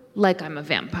look like I'm a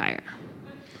vampire.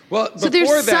 Well, so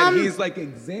before that, he's like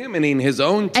examining his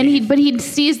own teeth. But he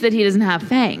sees that he doesn't have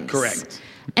fangs. Correct.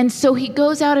 And so he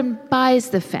goes out and buys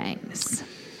the fangs,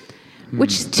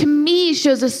 which to me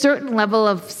shows a certain level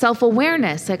of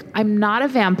self-awareness. Like, I'm not a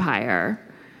vampire,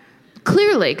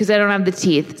 clearly, because I don't have the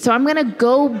teeth. So I'm going to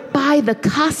go buy the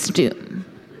costume.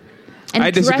 And I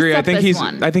disagree. I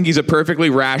think he's a perfectly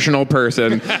rational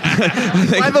person.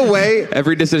 By the way,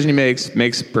 every decision he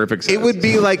makes perfect sense. It would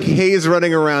be like Hayes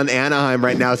running around Anaheim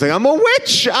right now saying, I'm a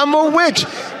witch,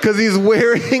 because he's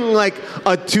wearing like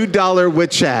a $2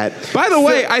 witch hat. By the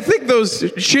way, I think those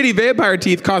shitty vampire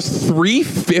teeth cost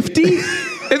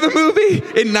 $350 in the movie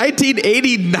in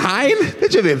 1989.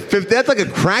 That should have been 50. That's like a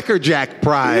Cracker Jack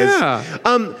prize. Yeah.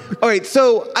 All right,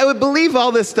 so I would believe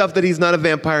all this stuff that he's not a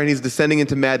vampire and he's descending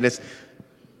into madness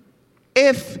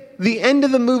if the end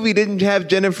of the movie didn't have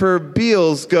Jennifer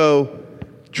Beals go,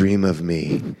 dream of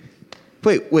me.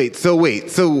 Wait, so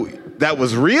that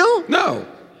was real? No.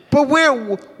 But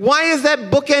why is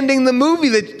that bookending the movie?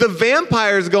 The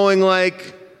vampire's going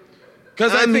like...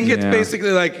 Because I think it's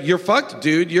basically like, you're fucked,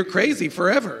 dude. You're crazy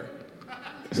forever.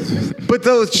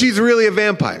 But she's really a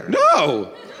vampire.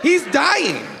 No. He's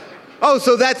dying. Oh,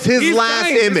 so that's his last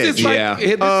image. This is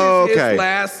his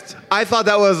last... I thought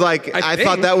that was like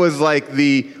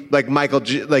the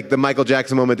the Michael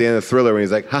Jackson moment at the end of Thriller when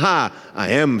he's like, haha, I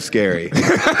am scary.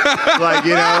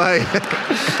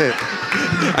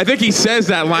 I think he says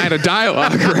that line of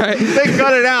dialogue, right? They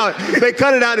cut it out.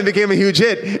 And it became a huge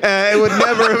hit. It would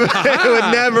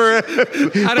never.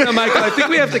 I don't know, Michael. I think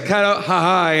we have to cut out,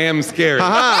 haha, I am scary.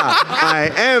 Haha,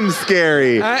 I am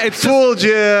scary. Fooled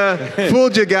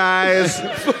you guys.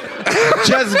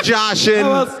 Just joshing.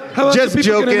 How else just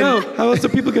joking. How else are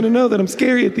people going to know that I'm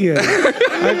scary at the end?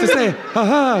 I have to say,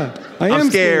 haha, I'm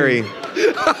scary.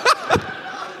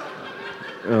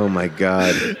 Oh, my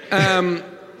God. I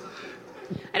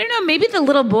don't know. Maybe the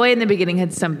little boy in the beginning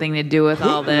had something to do with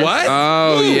all this. What?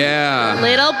 Oh, yeah. The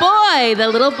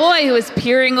little boy who was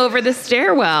peering over the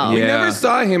stairwell. We never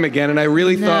saw him again, and I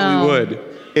really thought we would.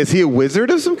 Is he a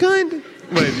wizard of some kind?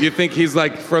 Wait, you think he's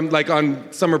like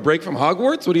on summer break from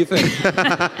Hogwarts? What do you think?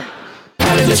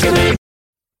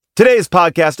 Today's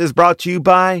podcast is brought to you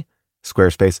by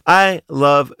Squarespace. I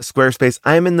love Squarespace.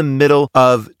 I'm in the middle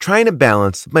of trying to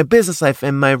balance my business life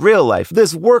and my real life.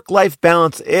 This work-life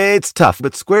balance, it's tough,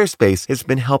 but Squarespace has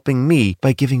been helping me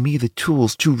by giving me the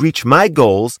tools to reach my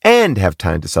goals and have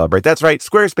time to celebrate. That's right.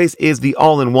 Squarespace is the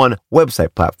all-in-one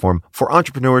website platform for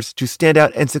entrepreneurs to stand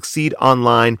out and succeed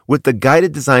online. With the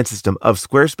guided design system of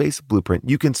Squarespace Blueprint,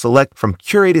 you can select from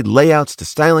curated layouts to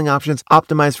styling options,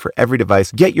 optimized for every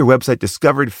device. Get your website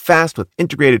discovered fast with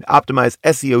integrated optimized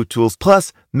SEO tools.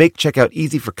 Plus, make checkout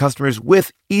easy for customers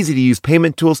with easy-to-use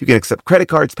payment tools. You can accept credit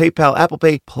cards, PayPal, Apple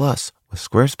Pay. Plus, with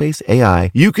Squarespace AI,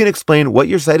 you can explain what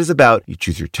your site is about. You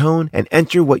choose your tone and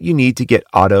enter what you need to get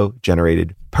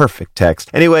auto-generated perfect text.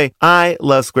 Anyway, I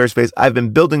love Squarespace. I've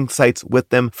been building sites with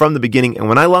them from the beginning. And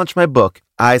when I launched my book,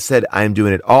 I said I'm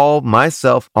doing it all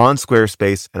myself on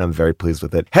Squarespace, and I'm very pleased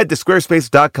with it. Head to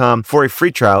squarespace.com for a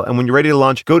free trial. And when you're ready to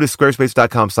launch, go to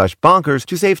squarespace.com/bonkers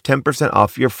to save 10%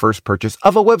 off your first purchase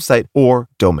of a website or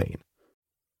domain.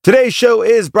 Today's show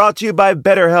is brought to you by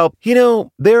BetterHelp. You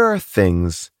know, there are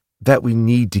things that we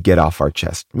need to get off our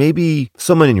chest. Maybe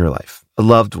someone in your life, a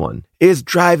loved one, is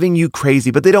driving you crazy,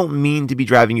 but they don't mean to be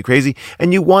driving you crazy.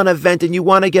 And you want to vent and you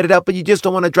want to get it out, but you just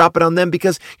don't want to drop it on them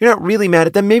because you're not really mad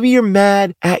at them. Maybe you're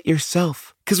mad at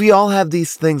yourself. Because we all have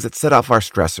these things that set off our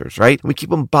stressors, right? And we keep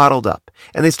them bottled up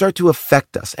and they start to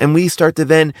affect us. And we start to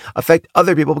then affect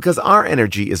other people because our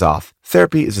energy is off.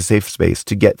 Therapy is a safe space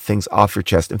to get things off your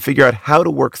chest and figure out how to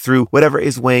work through whatever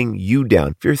is weighing you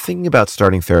down. If you're thinking about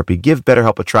starting therapy, give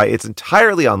BetterHelp a try. It's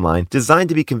entirely online, designed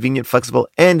to be convenient, flexible,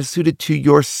 and suited to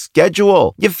your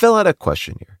schedule. You fill out a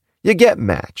questionnaire, you get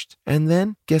matched, and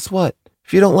then guess what?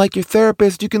 If you don't like your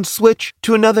therapist, you can switch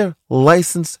to another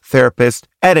licensed therapist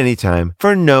at any time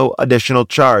for no additional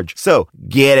charge. So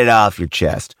get it off your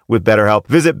chest with BetterHelp.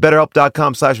 Visit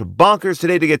BetterHelp.com/bonkers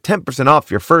today to get 10%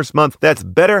 off your first month. That's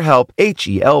BetterHelp,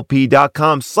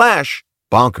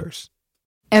 HELP.com/bonkers.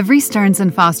 Every Stearns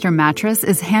 & Foster mattress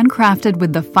is handcrafted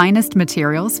with the finest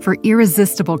materials for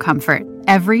irresistible comfort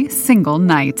every single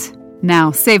night.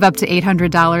 Now, save up to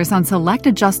 $800 on select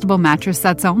adjustable mattress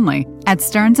sets only at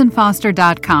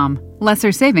stearnsandfoster.com.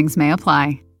 Lesser savings may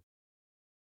apply.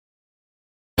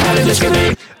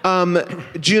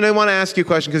 June, I want to ask you a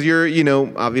question because you're,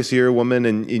 obviously you're a woman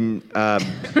and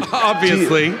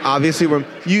obviously,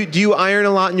 do you iron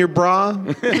a lot in your bra?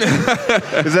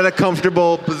 Is that a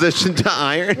comfortable position to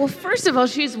iron? Well, first of all,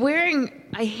 she's wearing,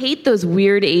 I hate those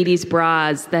weird 80s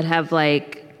bras that have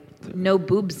no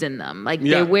boobs in them.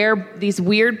 They wear these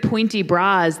weird pointy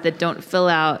bras that don't fill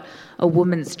out a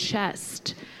woman's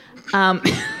chest.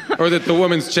 Or that the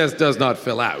woman's chest does not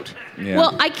fill out. Yeah.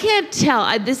 Well, I can't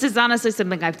tell. This is honestly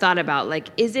something I've thought about.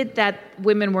 Is it that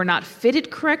women were not fitted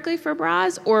correctly for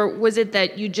bras? Or was it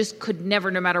that you just could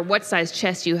never, no matter what size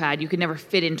chest you had, you could never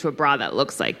fit into a bra that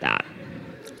looks like that?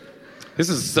 This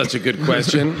is such a good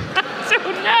question. I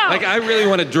don't know. I really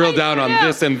want to drill down on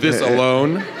this and this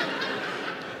alone.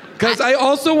 Because I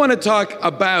also want to talk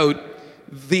about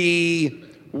the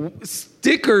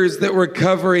stickers that were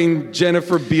covering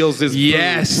Jennifer Beals' boobs.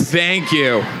 Yes, thank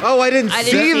you. Oh, I didn't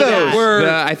see those.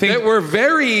 That were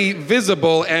very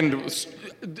visible and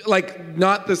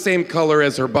not the same color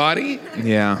as her body.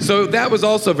 Yeah. So that was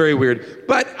also very weird.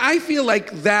 But I feel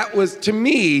like that was, to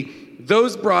me,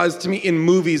 those bras to me in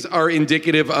movies are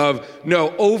indicative of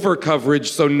over coverage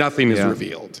so nothing is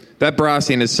revealed. That bra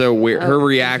scene is so weird. Her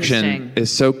reaction is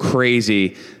so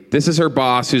crazy. This is her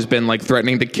boss who's been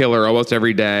threatening to kill her almost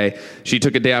every day. She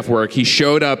took a day off work. He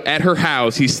showed up at her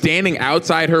house. He's standing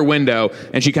outside her window,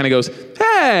 and she kind of goes,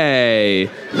 "Hey."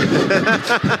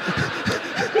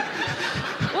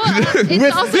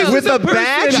 with a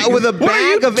bag of what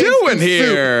are you doing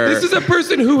here? This is a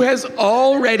person who has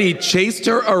already chased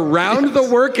her around the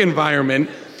work environment.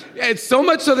 It's so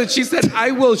much so that she said,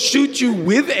 "I will shoot you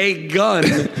with a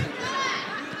gun."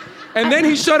 And then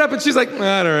he showed up and she's like, all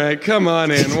right, come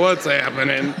on in. What's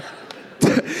happening?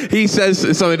 He says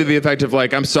something to the effect of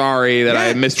I'm sorry that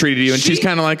I mistreated you. And she's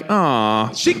kind of like,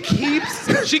 aw. He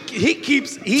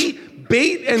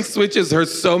bait and switches her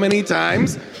so many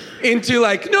times into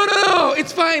no,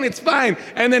 it's fine.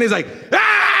 And then he's like,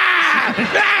 ah!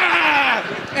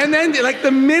 And then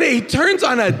the minute he turns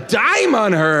on a dime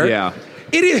on her,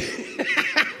 it is...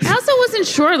 I also wasn't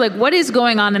sure, what is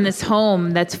going on in this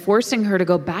home that's forcing her to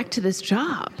go back to this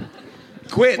job?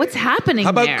 Quit. What's happening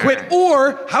How about there? quit?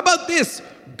 Or how about this?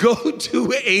 Go to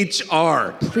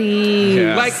HR. Please.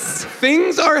 Yeah.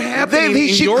 Things are happening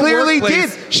in she your clearly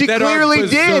workplace did. She clearly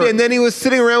did. And then he was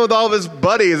sitting around with all of his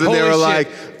buddies, and they were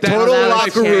total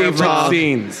locker room talk.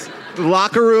 Scenes.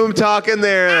 Locker room talk in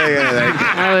there.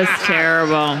 That was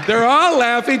terrible. They're all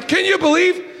laughing. Can you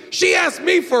believe she asked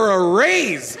me for a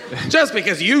raise just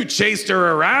because you chased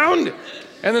her around?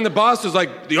 And then the boss was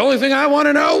like, the only thing I want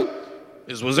to know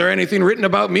is, was there anything written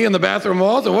about me in the bathroom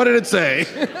walls, and what did it say?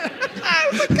 I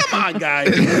was like, come on,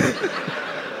 guys.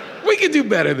 We can do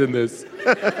better than this.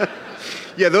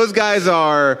 Yeah, those guys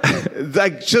are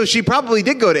so she probably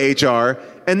did go to HR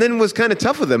and then was kind of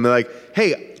tough with them. They're like,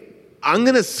 hey, I'm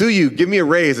going to sue you. Give me a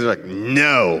raise. They're like,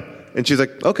 no. And she's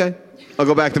like, okay. I'll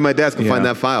go back to my desk and find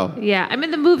that file. Yeah,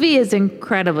 the movie is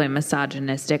incredibly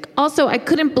misogynistic. Also, I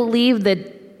couldn't believe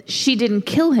that she didn't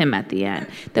kill him at the end.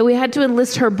 That we had to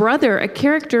enlist her brother, a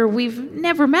character we've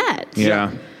never met.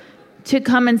 Yeah. To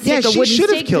come and stick a wooden stake. Yeah, she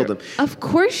should have killed him. Of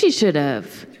course she should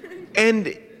have.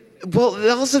 And,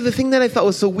 also the thing that I thought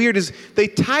was so weird is they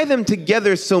tie them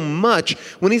together so much.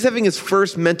 When he's having his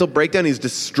first mental breakdown, he's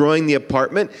destroying the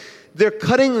apartment. They're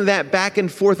cutting that back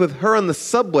and forth with her on the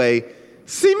subway,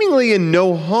 seemingly in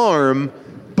no harm,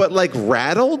 but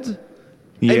rattled.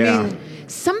 Yeah.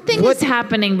 Something is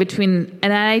happening between,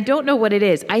 and I don't know what it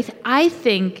is. I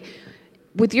think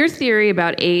with your theory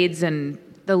about AIDS and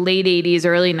the late 80s,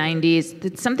 early 90s,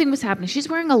 that something was happening. She's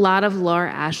wearing a lot of Laura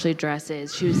Ashley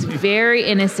dresses. She was very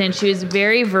innocent. She was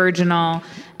very virginal.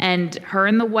 And her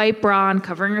in the white bra and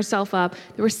covering herself up.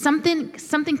 There was something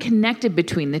connected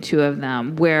between the two of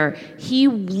them where he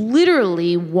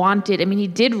literally wanted, he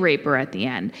did rape her at the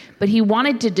end, but he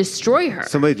wanted to destroy her.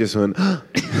 Somebody just went,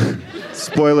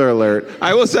 spoiler alert.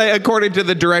 I will say, according to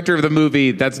the director of the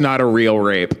movie, that's not a real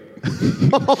rape.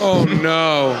 Oh,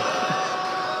 no.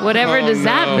 Whatever does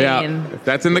that mean? Yeah,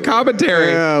 that's in the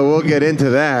commentary. Yeah, we'll get into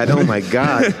that. Oh, my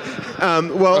God.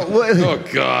 Oh,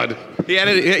 God. He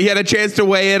had a chance to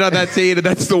weigh in on that scene, and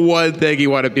that's the one thing he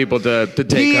wanted people to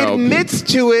take home. He admits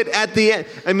to it at the end.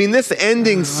 I mean, this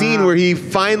ending scene where he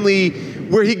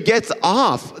gets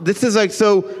off. This is like,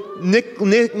 so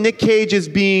Nick Cage is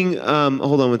being,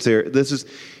 hold on, what's here? This is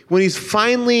when he's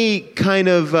finally kind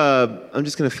of, I'm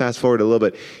just going to fast forward a little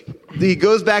bit. He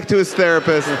goes back to his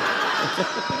therapist.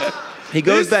 He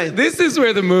goes back. This is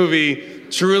where the movie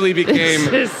truly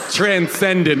became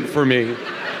transcendent for me.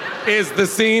 Is the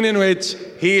scene in which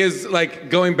he is like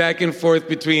going back and forth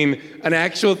between an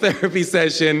actual therapy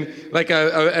session, like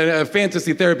a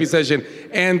fantasy therapy session,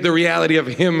 and the reality of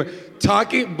him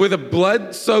talking with a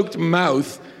blood-soaked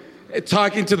mouth,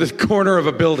 talking to the corner of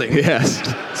a building. Yes.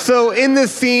 So in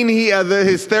this scene,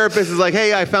 his therapist is like,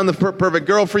 "Hey, I found the perfect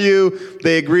girl for you."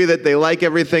 They agree that they like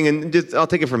everything, and I'll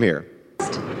take it from here.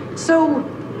 So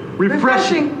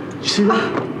refreshing. You see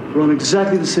that? We're on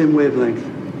exactly the same wavelength.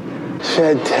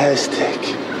 Fantastic.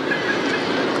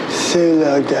 So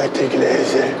long, Dr.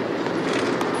 Glazer.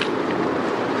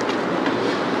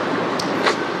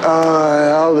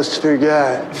 I almost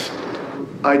forgot.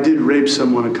 I did rape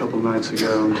someone a couple nights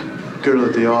ago. Girl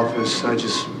at the office. I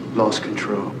just lost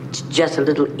control. It's just a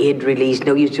little id release.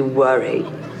 No use to worry.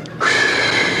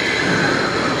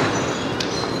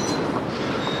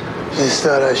 Just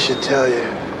thought I should tell you.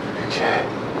 Okay.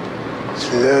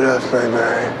 Let's load off my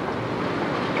mind.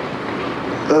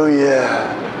 Oh,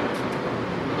 yeah.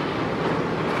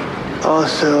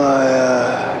 Also,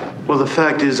 Well, the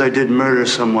fact is I did murder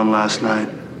someone last night.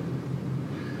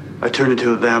 I turned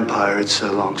into a vampire. It's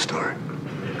a long story.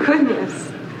 Goodness.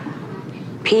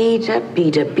 Peter,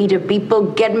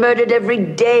 people get murdered every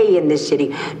day in this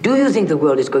city. Do you think the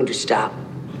world is going to stop?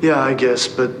 Yeah, I guess,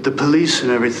 but the police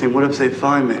and everything, what if they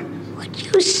find me?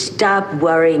 Would you stop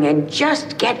worrying and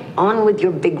just get on with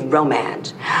your big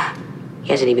romance? He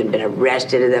hasn't even been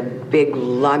arrested, and the big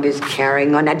lug is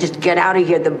carrying on. Now just get out of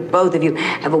here, the both of you.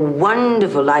 Have a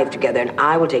wonderful life together, and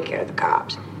I will take care of the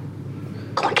cops.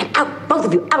 Go on, get out, both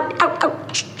of you.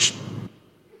 Out. Shh.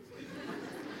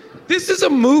 This is a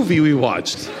movie we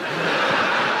watched.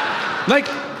 Like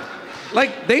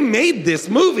they made this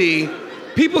movie.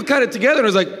 People cut it together and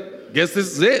was like, guess this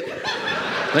is it.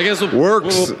 I guess we'll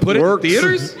put it in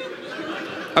theaters.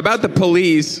 About the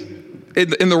police,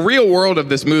 in the real world of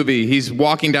this movie, he's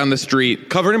walking down the street,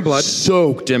 covered in blood,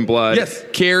 soaked in blood, yes,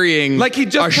 carrying like he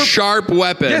just a sharp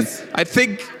weapon. Yes, I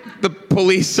think the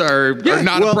police are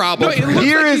not a problem. No, it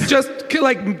looks like he just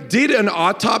did an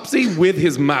autopsy with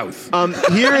his mouth.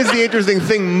 Here is the interesting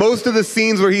thing: most of the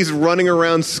scenes where he's running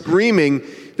around screaming,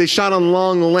 they shot on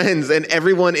long lens, and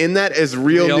everyone in that is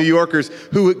real New Yorkers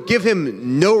who give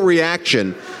him no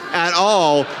reaction at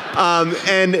all.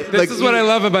 And this is what I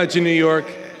love about you, New York.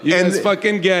 You guys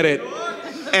fucking get it.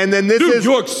 And then this is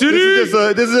New York City.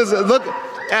 This is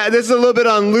a little bit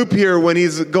on loop here when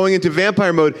he's going into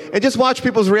vampire mode, and just watch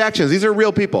people's reactions. These are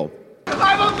real people.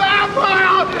 I'm a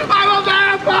vampire! I'm a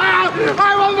vampire!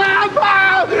 I'm a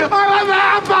vampire! I'm a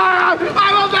vampire!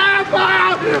 I'm a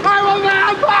vampire! I'm a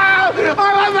vampire!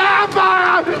 I'm a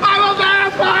vampire! I'm a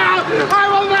vampire! I'm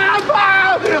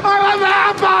a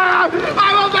vampire!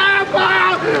 I'm a vampire! I'm a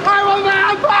vampire! I'm a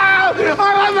vampire! I'm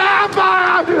a vampire!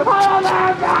 I'm a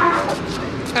vampire!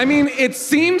 I mean, it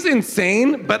seems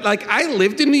insane, but like I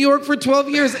lived in New York for 12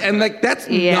 years, and like that's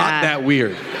not that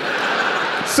weird.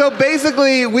 So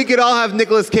basically, we could all have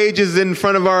Nicolas Cages in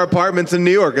front of our apartments in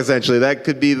New York, essentially. That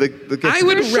could be the case. I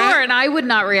would and I would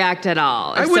not react at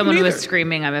all if someone either. was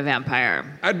screaming, "I'm a vampire."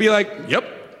 I'd be like, yep,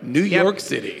 New York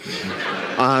City.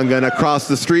 I'm going to cross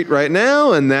the street right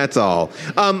now, and that's all.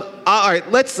 All right,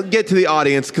 let's get to the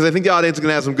audience, because I think the audience is going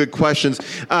to have some good questions.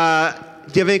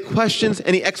 Do you have any questions,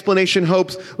 any explanation,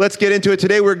 hopes? Let's get into it.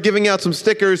 Today we're giving out some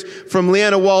stickers from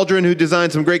Leanna Waldron, who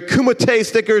designed some great Kumite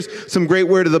stickers, some great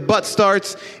Where Do the Butt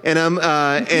Starts, and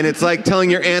it's like telling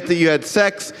your aunt that you had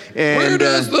sex. And, where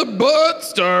does the butt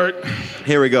start?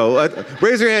 Here we go.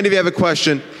 Raise your hand if you have a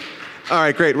question. All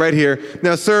right, great, right here.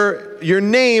 Now, sir, your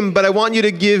name, but I want you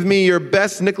to give me your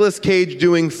best Nicolas Cage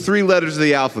doing 3 letters of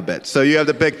the alphabet. So you have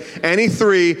to pick any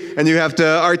 3, and you have to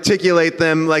articulate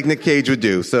them like Nick Cage would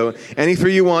do. So any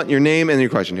 3 you want, your name and your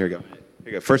question. Here you go. Here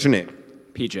you go. First, your name.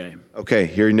 PJ. Okay,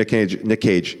 here, Nick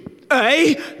Cage.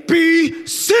 A, B,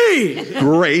 C!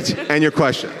 Great. And your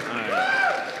question.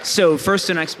 So first,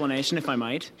 an explanation, if I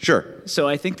might. Sure. So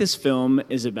I think this film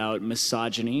is about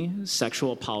misogyny,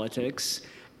 sexual politics,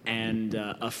 and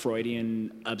a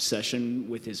Freudian obsession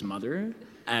with his mother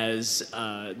as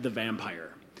the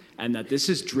vampire, and that this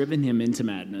has driven him into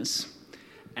madness,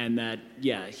 and that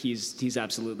he's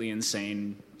absolutely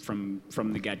insane from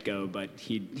the get-go, but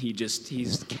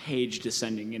he's cage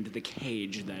descending into the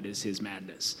cage that is his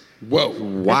madness. Whoa.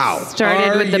 Wow.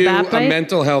 Started with the bat bite? A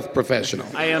mental health professional?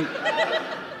 I am.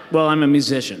 Well, I'm a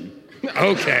musician.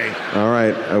 Okay. All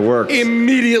right, it works.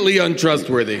 Immediately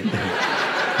untrustworthy.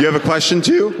 You have a question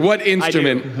too? What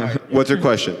instrument? What's your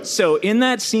question? So in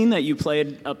that scene that you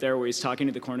played up there where he's talking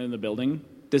to the corner of the building,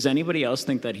 does anybody else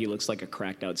think that he looks like a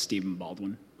cracked out Stephen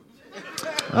Baldwin?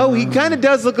 Oh, he kind of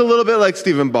does look a little bit like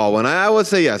Stephen Baldwin. I would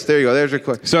say yes. There you go. There's your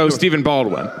question. So Stephen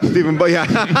Baldwin.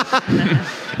 Yeah.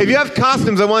 If you have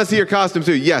costumes, I want to see your costume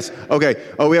too. Yes. Okay.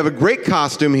 Oh, we have a great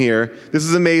costume here. This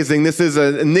is amazing. This is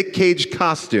a Nick Cage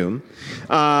costume.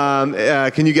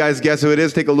 Can you guys guess who it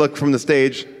is? Take a look from the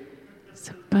stage. It's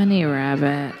a bunny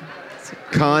rabbit.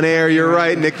 Con Air, you're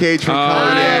right. Nick Cage from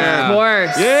Con Air. Of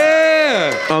course.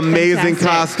 Yeah. Amazing Fantastic.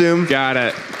 costume. Got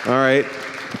it. All right.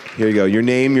 Here you go. Your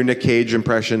name, your Nick Cage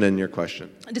impression, and your question.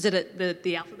 Is it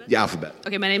the alphabet? The alphabet.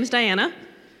 Okay, my name is Diana.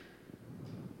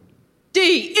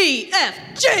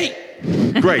 D-E-F-G!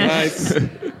 Great. Nice.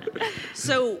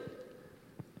 So,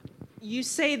 you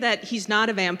say that he's not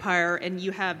a vampire, and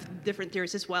you have different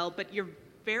theories as well, but you're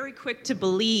very quick to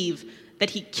believe that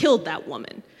he killed that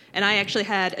woman. And I actually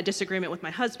had a disagreement with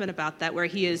my husband about that, where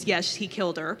yes, he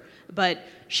killed her, but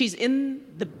she's in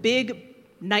the big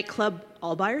nightclub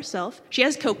all by herself. She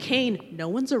has cocaine. No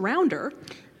one's around her.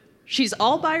 She's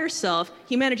all by herself.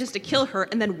 He manages to kill her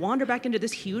and then wander back into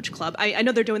this huge club. I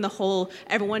know they're doing the whole,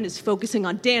 everyone is focusing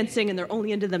on dancing and they're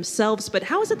only into themselves, but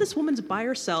how is it this woman's by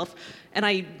herself? And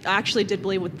I actually did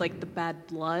believe with like the bad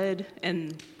blood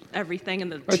and everything and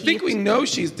the I think we know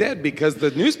she's dead because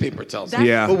the newspaper tells us.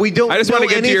 Yeah, but we don't. I just want to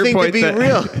get to your point to be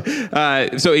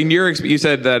real. So in your you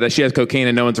said that she has cocaine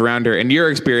and no one's around her. In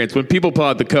your experience, when people pull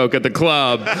out the coke at the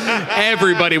club,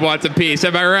 everybody wants a piece.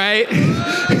 Am I right?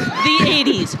 The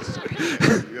 80s.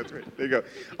 That's right. There you go.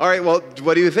 All right. Well,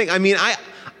 what do you think? I mean,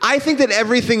 I think that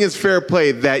everything is fair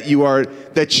play.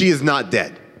 That she is not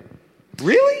dead.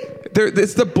 Really?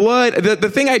 It's the blood. The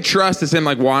thing I trust is him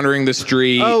like wandering the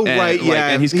street. Oh, and, right, yeah.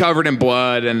 And he's covered in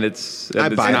blood, and it's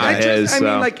not his. I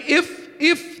mean, like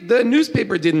if the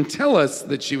newspaper didn't tell us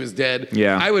that she was dead,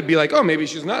 I would be like, oh, maybe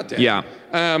she's not dead. Yeah.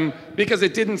 Because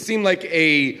it didn't seem like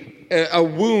a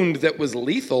wound that was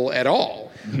lethal at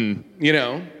all. Mm-hmm. You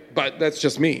know. But that's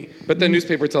just me. But the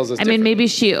newspaper tells us I mean, maybe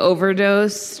she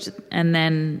overdosed and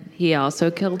then he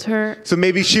also killed her. So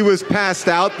maybe she was passed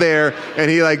out there and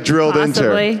he like drilled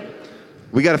Possibly. into her.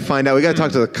 We got to find out. We got to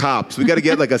talk to the cops. We got to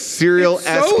get like a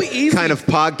serial-esque kind of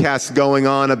podcast going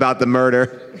on about the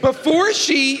murder.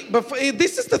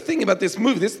 This is the thing about this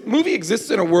movie. This movie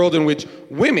exists in a world in which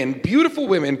women, beautiful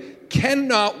women,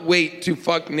 cannot wait to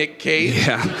fuck Nick Cage.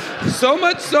 Yeah. So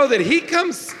much so that he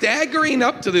comes staggering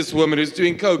up to this woman who's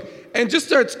doing coke and just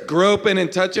starts groping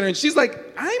and touching her. And she's like,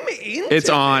 I'm into It's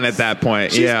on at that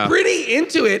point. She's yeah. pretty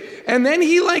into it. And then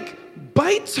he like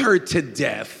bites her to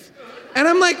death. And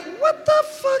I'm like, what the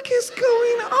fuck is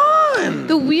going on?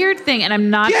 The weird thing, and I'm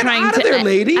not Get trying out to, of there,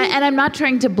 lady. and I'm not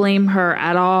trying to blame her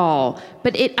at all.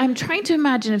 But I'm trying to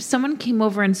imagine if someone came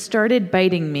over and started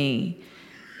biting me,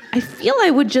 I feel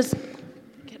I would just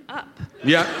get up.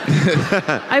 Yeah.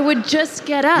 I would just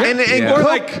get up. Or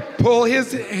like pull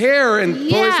his hair and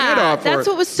pull his head off. That's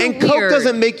what was so and weird. coke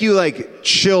doesn't make you like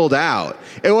chilled out.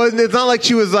 It's not like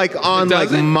she was like on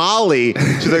like Molly.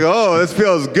 She's like, oh, this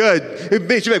feels good. She'd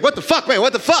be like, what the fuck, man?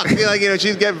 What the fuck? Be like,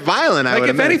 she'd get violent. Like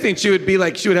if anything, she would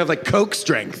have like coke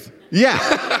strength. Yeah.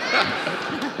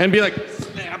 And be like,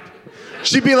 snap.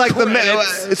 She'd be like the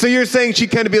man. So you're saying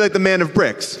she'd kind of be like the man of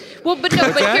bricks. Well, but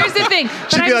here's the thing.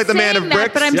 She'd be like the man of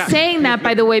bricks. But I'm saying that,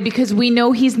 by the way, because we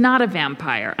know he's not a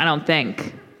vampire, I don't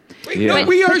think. No,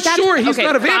 we are sure he's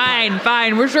not a vampire.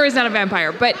 Fine. We're sure he's not a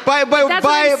vampire. But by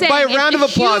round of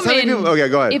applause, how many people? Okay,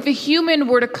 go ahead. If a human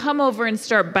were to come over and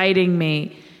start biting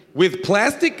me with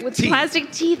plastic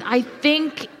teeth, I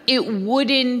think it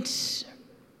wouldn't.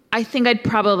 I think I'd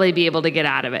probably be able to get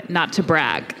out of it. Not to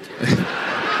brag.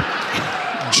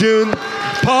 June,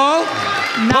 Paul,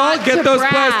 get those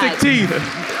plastic teeth.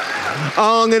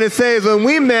 All I'm going to say is when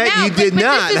we met, you did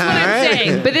not. This is what I'm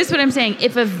saying. But this is what I'm saying.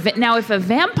 If a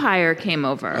vampire came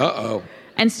over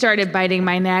and started biting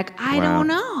my neck, I don't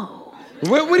know.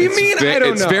 What do you mean? I don't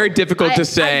know. It's very difficult to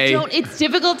say. It's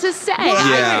difficult to say.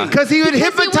 Yeah. Because he would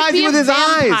hypnotize you with his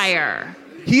eyes.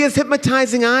 He has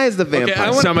hypnotizing eyes, the vampire.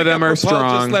 Okay, some of them are strong.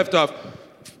 Paul just left off.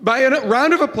 By a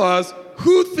round of applause,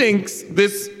 who thinks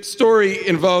this story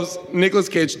involves Nicolas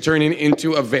Cage turning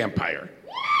into a vampire?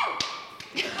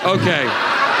 Okay.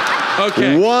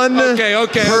 Okay. One person.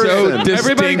 So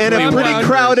Everybody in a calm pretty down.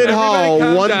 crowded Everybody hall,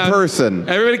 calm one down. person.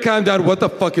 Everybody calm down. What the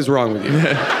fuck is wrong with you?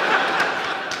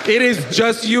 It is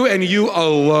just you and you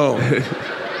alone.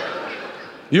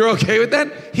 You're okay with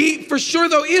that? He, for sure,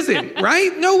 though, isn't,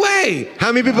 right? No way.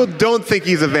 How many people don't think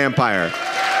he's a vampire?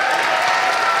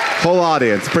 Whole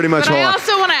audience, pretty much But whole. I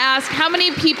also want to ask, how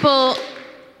many people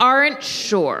aren't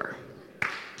sure?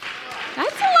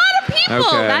 That's a lot of people.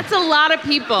 Okay. That's a lot of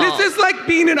people. This is like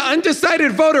being an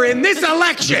undecided voter in this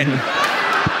election.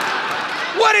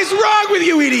 What is wrong with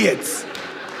you idiots?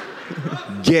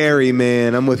 Gary,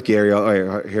 man, I'm with Gary. All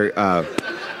right, here.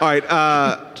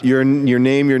 Your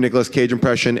name, your Nicolas Cage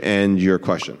impression, and your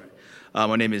question.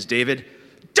 My name is David.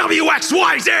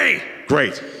 WXYZ!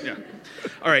 Great. Yeah.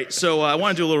 All right, so I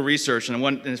want to do a little research, and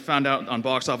I found out on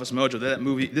Box Office Mojo that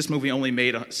this movie only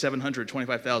made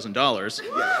 $725,000.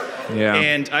 Yeah.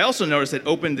 And I also noticed it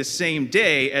opened the same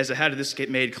day as a How Did This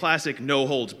Get Made classic, No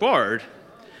Holds Barred.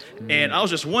 And I was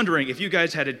just wondering if you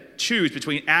guys had to choose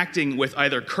between acting with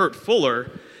either Kurt Fuller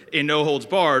in No Holds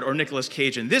Barred or Nicolas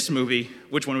Cage in this movie,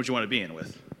 which one would you want to be in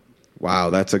with?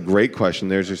 Wow, that's a great question.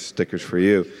 There's your stickers for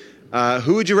you.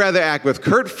 Who would you rather act with?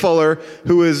 Kurt Fuller,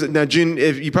 who is now June.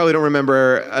 If you probably don't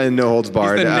remember No Holds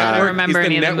Barred. He's the network, I don't remember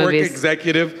any of the network movies.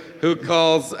 executive who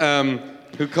calls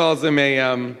him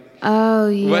a Oh,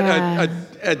 yeah. what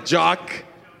a jock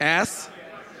ass,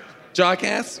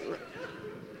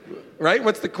 right?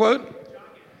 What's the quote?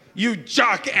 You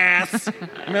jock ass.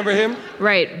 Remember him?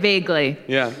 Right, vaguely.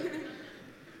 Yeah.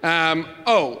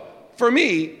 For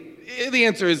me, the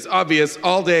answer is obvious.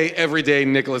 All day, every day,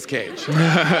 Nicolas Cage.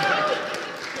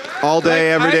 All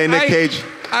day, every day, Nick Cage.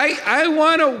 I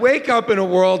want to wake up in a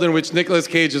world in which Nicolas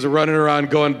Cage is running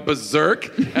around going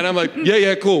berserk, and I'm like,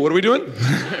 yeah, cool. What are we doing?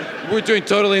 We're doing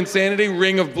Total Insanity,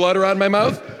 Ring of Blood around my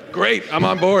mouth? Great, I'm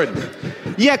on board.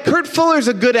 Yeah, Kurt Fuller's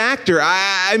a good actor.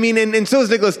 I mean, and so is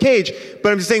Nicolas Cage.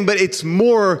 But I'm just saying, but it's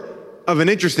more of an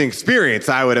interesting experience,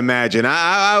 I would imagine.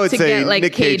 I would to say get like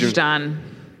Nick Cage. caged on.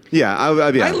 Yeah,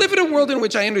 yeah. I live in a world in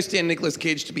which I understand Nicolas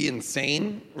Cage to be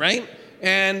insane, right?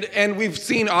 And we've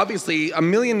seen, obviously, a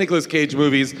million Nicolas Cage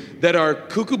movies that are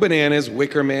cuckoo bananas,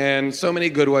 Wicker Man, so many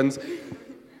good ones.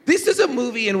 This is a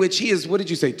movie in which he is, what did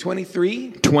you say,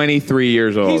 23? 23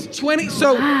 years old. He's 20.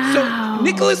 So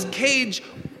Nicolas Cage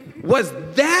was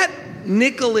that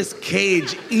Nicolas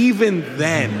Cage even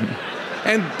then.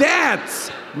 And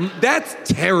that's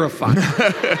terrifying.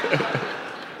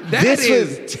 That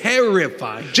is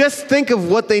terrifying. Just think of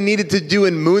what they needed to do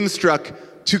in Moonstruck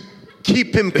to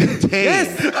keep him contained.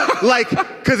 Yes. Like,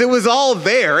 because it was all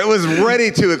there. It was ready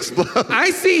to explode.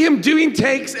 I see him doing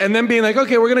takes and then being like,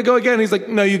 okay, we're going to go again. And he's like,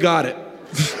 no, you got it.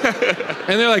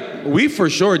 And they're like, we for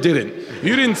sure didn't.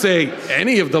 You didn't say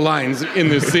any of the lines in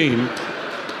this scene.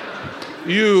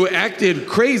 You acted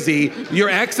crazy. Your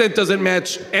accent doesn't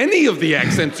match any of the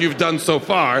accents you've done so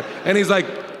far. And he's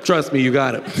like, trust me, you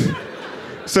got it.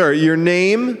 Sir, your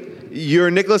name,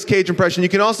 your Nicolas Cage impression. You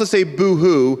can also say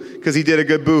boo-hoo, because he did a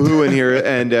good boo-hoo in here,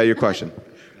 and your question.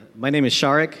 My name is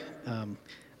Sharik.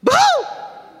 Boo!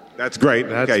 That's great.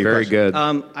 That's okay, very good.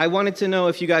 I wanted to know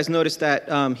if you guys noticed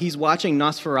that he's watching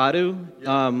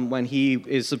Nosferatu when he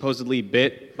is supposedly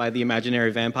bit by the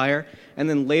imaginary vampire. And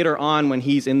then later on, when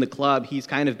he's in the club, he's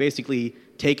kind of basically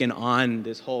taken on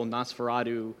this whole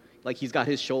Nosferatu. Like, he's got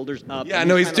his shoulders up. Yeah,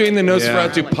 no, he's doing the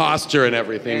Nosferatu posture and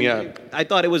everything, and I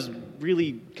thought it was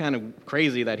really kind of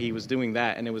crazy that he was doing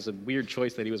that, and it was a weird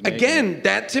choice that he was making. Again,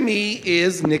 that to me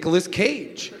is Nicolas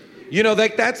Cage. You know,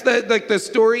 like that's the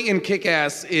story in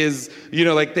Kick-Ass is, you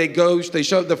know, like they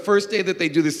show the first day that they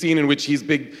do the scene in which he's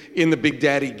big in the Big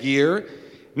Daddy gear,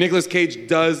 Nicolas Cage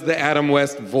does the Adam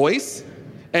West voice,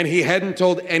 and he hadn't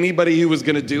told anybody he was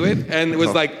going to do it, and it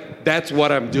was like, that's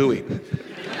what I'm doing.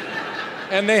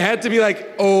 And they had to be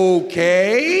like,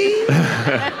 okay?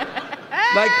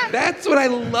 Like, that's what I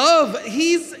love.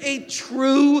 He's a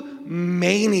true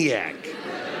maniac.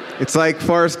 It's like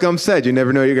Forrest Gump said, you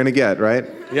never know what you're going to get, right?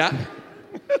 Yeah.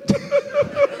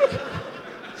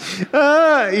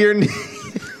 I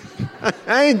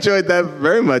enjoyed that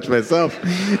very much myself.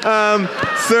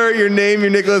 Sir, your name, your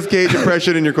Nicolas Cage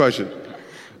impression, and your question.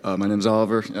 My name's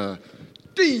Oliver.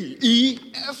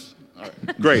 D-E-F. All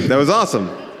right. Great, that was awesome.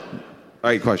 All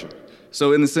right, question.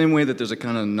 So in the same way that there's a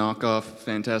kind of knockoff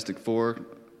Fantastic Four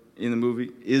in the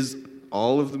movie, is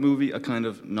all of the movie a kind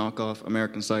of knockoff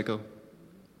American Psycho?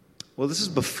 Well, this is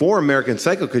before American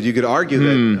Psycho, because you could argue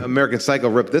that American Psycho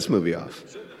ripped this movie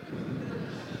off.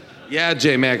 Yeah,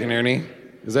 Jay McInerney.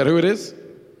 Is that who it is?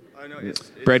 I know. Yes.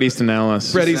 Bret Easton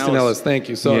Ellis. Bret Easton Ellis, thank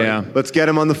you. Sorry. Yeah. Let's get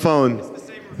him on the phone.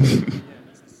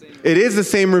 It is the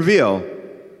same reveal.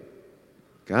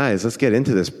 Guys, let's get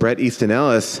into this. Bret Easton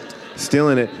Ellis,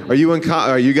 stealing it. Are you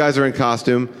you guys are in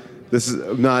costume? This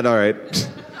is not all right.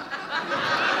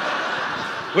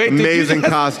 Wait, amazing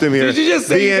costume here. Did you just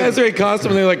say you guys are in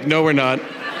costume? And they're like, no, we're not.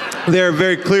 They're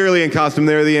very clearly in costume.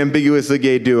 They're the ambiguously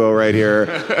gay duo right here.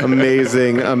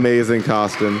 Amazing, amazing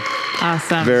costume.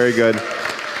 Awesome. Very good.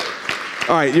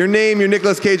 All right, your name, your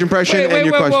Nicolas Cage impression, and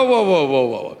your question.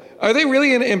 Whoa. Are they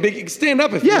really in ambiguous? Stand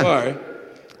up if you are.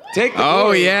 Take the Oh,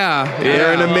 voice. yeah.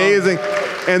 They're an amazing,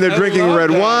 and they're drinking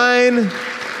red wine.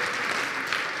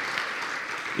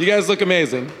 You guys look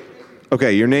amazing.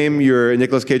 Okay, your name, your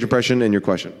Nicolas Cage impression, and your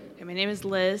question. Okay, my name is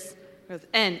Liz with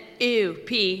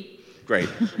N-U-P. Great.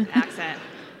 Accent.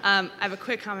 I have a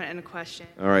quick comment and a question.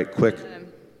 All right, quick.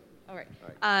 All right.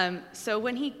 So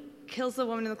when he kills the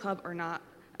woman in the club or not,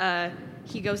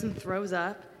 he goes and throws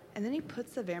up, and then he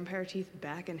puts the vampire teeth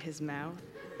back in his mouth,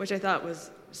 which I thought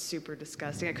was super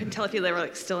disgusting. I couldn't tell if they were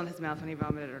like still in his mouth when he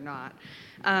vomited or not.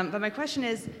 But my question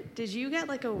is, did you get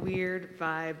like a weird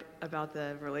vibe about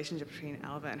the relationship between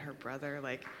Alva and her brother?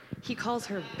 Like, he calls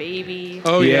her baby.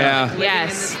 Oh, yeah.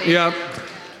 Yes. Yep.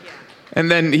 And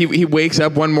then he wakes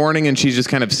up one morning and she's just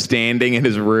kind of standing in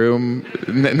his room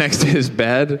next to his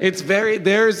bed.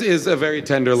 Theirs is a very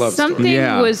tender love story.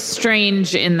 Something was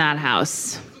strange in that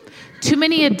house. Too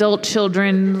many adult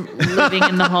children living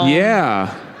in the home.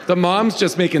 Yeah. The mom's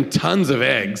just making tons of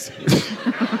eggs,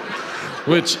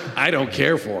 which I don't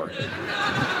care for.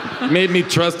 Made me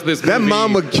trust this movie. That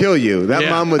mom would kill you. That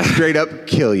mom would straight up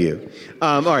kill you.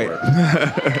 All right.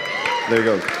 There you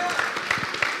go.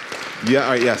 Yeah,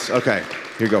 all right, yes, okay.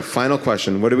 Here you go. Final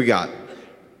question. What do we got?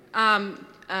 I'll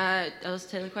just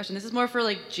tell you the question. This is more for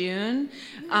like June.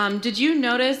 Did you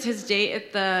notice his date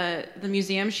at the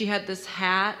museum? She had this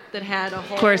hat that had a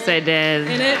hole. Of course I did.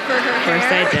 In it for her hair. Of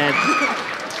course I did.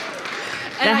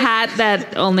 The hat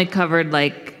that only covered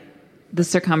like the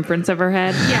circumference of her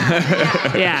head.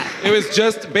 Yeah. It was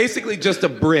basically just a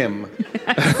brim.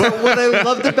 But what I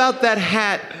loved about that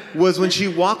hat was when she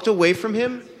walked away from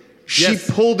him, she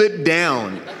pulled it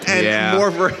down and more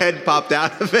of her head popped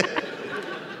out of it.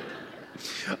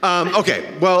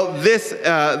 Okay, well,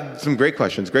 some great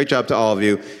questions. Great job to all of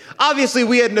you. Obviously,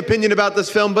 we had an opinion about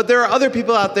this film, but there are other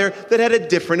people out there that had a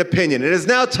different opinion. It is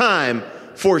now time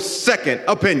for second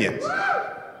opinions.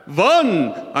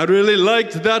 1, I really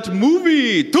liked that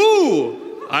movie.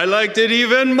 2, I liked it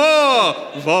even more.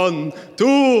 1,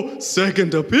 2,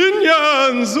 second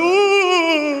opinions.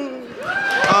 Ooh.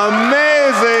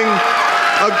 Amazing.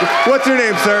 What's your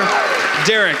name, sir?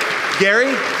 Derek.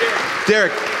 Gary?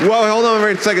 Derek. Well, hold on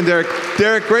a second, Derek.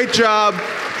 Derek, great job.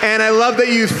 And I love that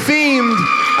you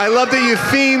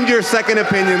themed your second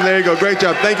opinion. There you go. Great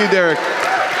job. Thank you, Derek.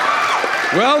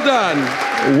 Well done.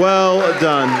 Well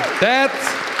done. That's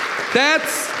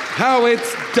how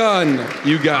it's done,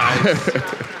 you guys.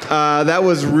 That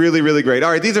was really, really great. All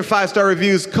right, these are 5-star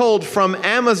reviews, cold from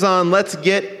Amazon. Let's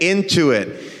get into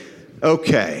it.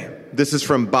 Okay, this is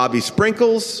from Bobby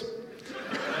Sprinkles.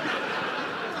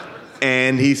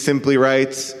 And he simply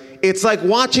writes, "It's like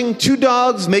watching two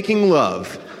dogs making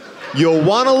love. You'll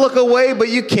want to look away, but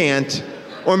you can't.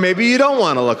 Or maybe you don't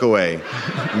want to look away.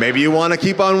 Maybe you want to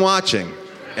keep on watching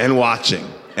and watching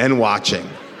and watching.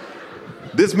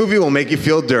 This movie will make you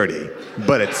feel dirty,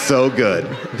 but it's so good."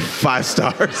 5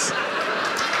 stars.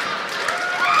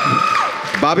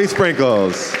 Bobby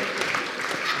Sprinkles.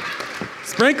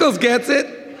 Sprinkles gets it.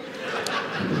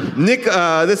 Nick,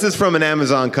 this is from an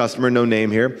Amazon customer, no name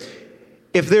here.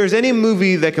 "If there's any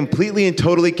movie that completely and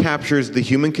totally captures the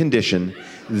human condition,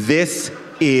 this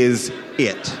is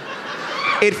it.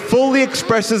 It fully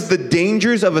expresses the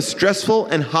dangers of a stressful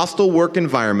and hostile work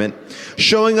environment,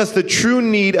 showing us the true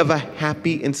need of a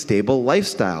happy and stable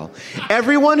lifestyle.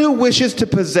 Everyone who wishes to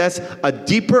possess a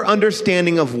deeper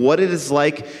understanding of what it is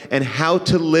like and how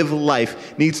to live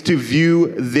life needs to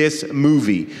view this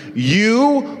movie.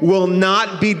 You will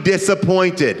not be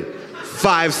disappointed."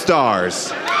 5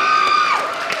 stars.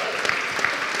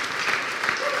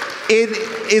 It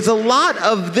is a lot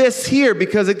of this here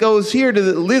because it goes here to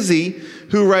Lizzie,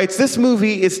 who writes, "This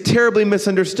movie is terribly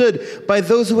misunderstood by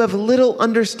those who have little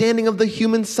understanding of the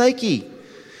human psyche.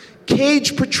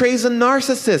 Cage portrays a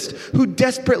narcissist who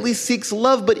desperately seeks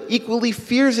love but equally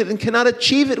fears it and cannot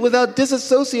achieve it without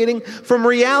disassociating from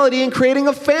reality and creating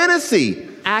a fantasy."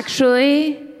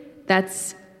 Actually,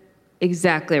 that's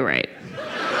exactly right.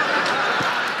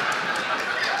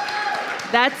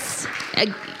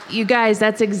 You guys,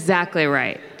 that's exactly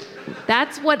right.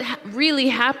 That's what really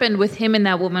happened with him and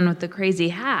that woman with the crazy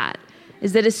hat,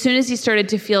 is that as soon as he started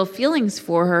to feel feelings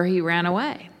for her, he ran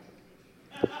away.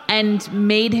 and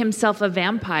made himself a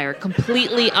vampire,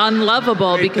 completely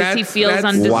unlovable because he feels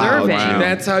undeserving. Wow.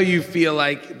 That's how you feel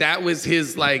like that was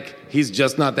his he's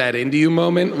just not that into you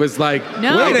moment was like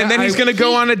no. Wait, and then he's going to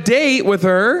go on a date with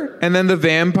her, and then the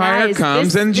vampire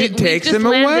comes and she takes him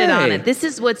away. On it. This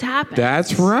is what's happened.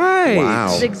 That's right. Wow.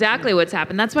 This is exactly what's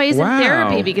happened. That's why he's in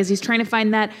therapy, because he's trying to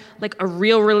find that a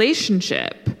real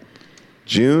relationship.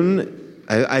 June,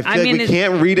 I feel like we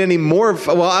can't read any more.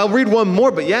 Well, I'll read one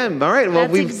more, but yeah, all right. Well,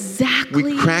 we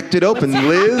cracked it open. What's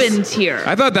Liz, happened here?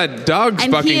 I thought that dog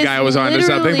fucking guy was onto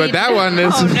something, but that one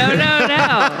is. Oh, no.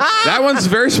 That one's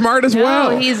very smart as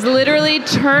well. He's literally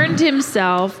turned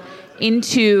himself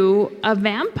into a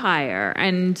vampire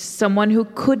and someone who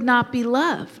could not be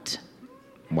loved.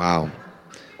 Wow.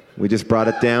 We just brought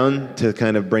it down to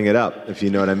kind of bring it up, if you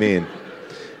know what I mean.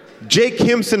 Jake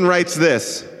Himson writes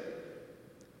this.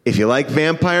 If you like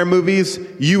vampire movies,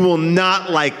 you will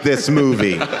not like this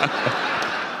movie.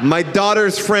 My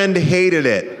daughter's friend hated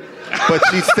it, but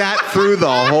she sat through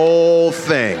the whole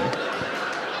thing.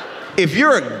 If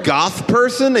you're a goth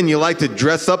person and you like to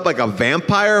dress up like a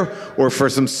vampire, or for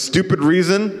some stupid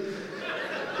reason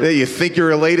that you think you're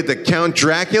related to Count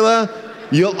Dracula,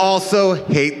 you'll also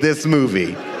hate this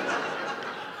movie.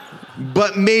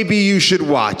 But maybe you should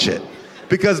watch it,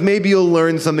 because maybe you'll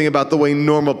learn something about the way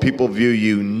normal people view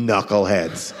you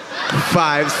knuckleheads.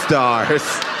 5 stars.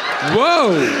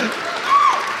 Whoa!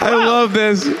 I love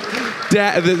this.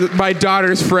 My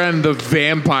daughter's friend, the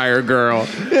vampire girl.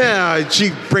 Yeah,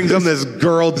 she brings home this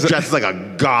girl dressed like a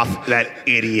goth, that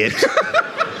idiot.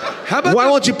 Why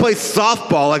won't you play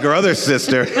softball like her other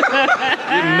sister? You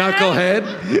knucklehead.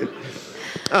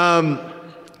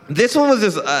 This one was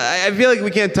just, I feel like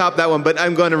we can't top that one, but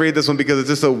I'm going to read this one because it's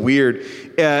just so weird.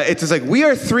 It's just like, we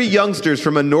are 3 youngsters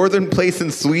from a northern place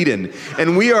in Sweden,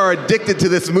 and we are addicted to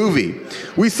this movie.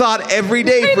 We saw it every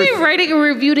day. Why are they writing a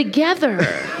review together?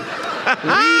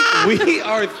 We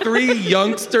are 3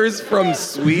 youngsters from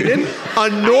Sweden? A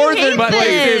northern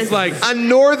place. A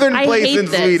northern place in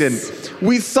Sweden.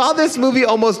 We saw this movie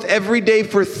almost every day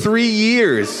for 3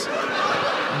 years.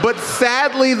 But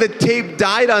sadly, the tape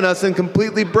died on us and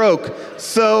completely broke.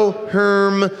 So,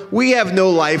 Herm, we have no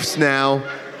lives now.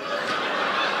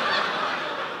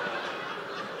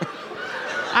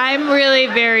 I'm really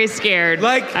very scared.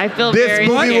 I feel this very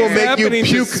movie scared. will make you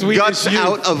puke guts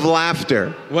out of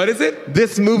laughter. What is it?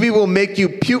 This movie will make you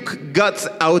puke guts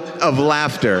out of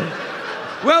laughter.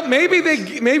 Well, maybe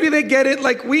they get it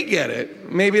like we get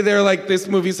it. Maybe they're like, this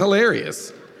movie's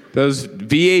hilarious. Those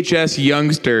VHS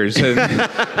youngsters in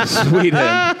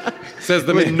Sweden. Says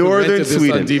the man who northern rented this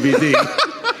Sweden on DVD.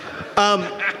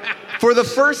 For the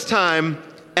first time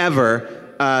ever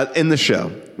in the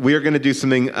show, we are going to do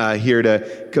something here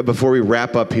before we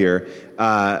wrap up here,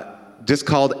 just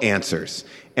called Answers.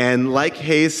 And like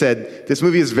Hayes said, this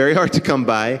movie is very hard to come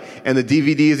by, and the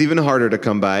DVD is even harder to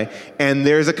come by. And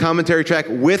there's a commentary track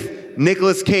with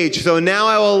Nicolas Cage. So now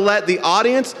I will let the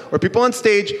audience or people on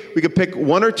stage, we could pick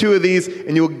 1 or 2 of these,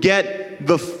 and you'll get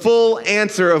the full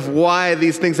answer of why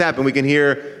these things happen. We can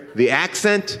hear the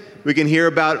accent. We can hear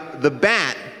about the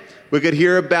bat. We could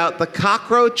hear about the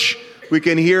cockroach. We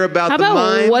can hear about the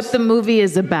mimes. What the movie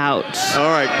is about? All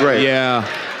right, great. Yeah.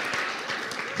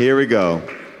 Here we go.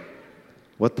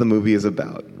 What the movie is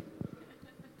about.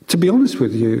 To be honest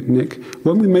with you, Nick,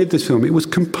 when we made this film, it was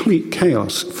complete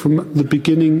chaos from the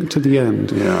beginning to the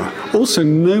end. Yeah. Also,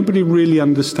 nobody really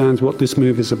understands what this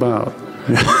movie is about.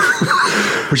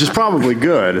 Which is probably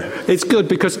good. It's good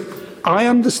because I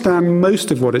understand most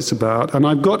of what it's about, and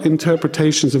I've got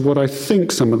interpretations of what I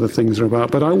think some of the things are about,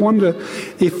 but I wonder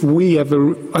if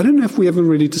I don't know if we ever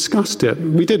really discussed it.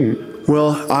 We didn't.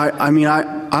 Well,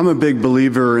 I'm a big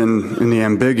believer in the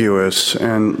ambiguous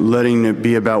and letting it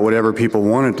be about whatever people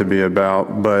want it to be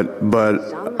about, but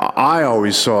I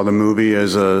always saw the movie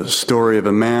as a story of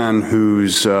a man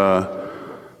whose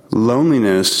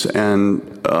loneliness and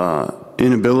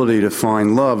inability to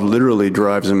find love literally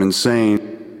drives him insane.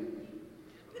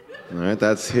 All right,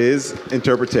 that's his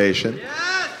interpretation.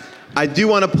 Yes! I do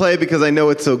want to play because I know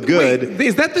it's so good. Wait,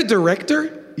 is that the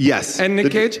director? Yes. And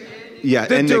Nick Cage? Yeah,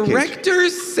 the and Nick Cage. The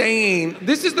director's saying,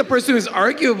 this is the person who's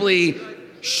arguably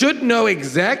should know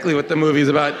exactly what the movie's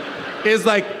about, is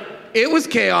like, it was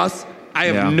chaos. I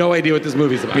have no idea what this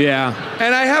movie's about. Yeah.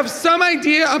 And I have some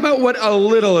idea about what a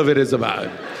little of it is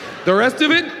about. The rest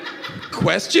of it,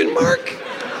 question mark?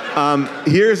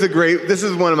 This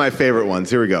is one of my favorite ones.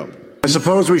 Here we go. I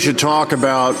suppose we should talk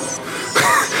about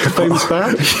famous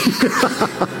bat?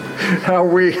 how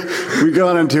we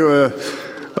got into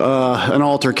an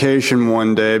altercation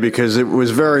one day because it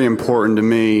was very important to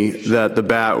me that the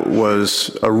bat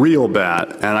was a real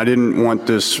bat, and I didn't want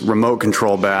this remote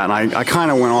control bat, and I kind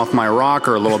of went off my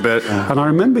rocker a little bit. And I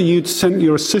remember you'd sent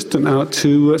your assistant out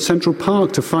to Central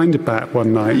Park to find a bat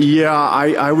one night. Yeah,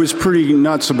 I was pretty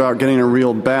nuts about getting a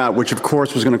real bat, which of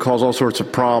course was going to cause all sorts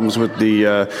of problems with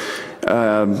the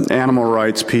animal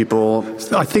rights people.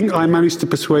 I think I managed to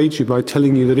persuade you by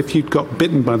telling you that if you'd got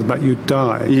bitten by the bat, you'd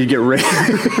die. You'd get raped.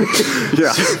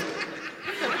 Yeah.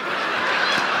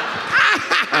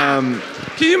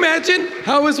 Can you imagine?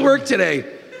 How was work today?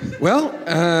 Well,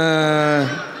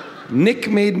 Nick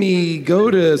made me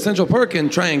go to Central Park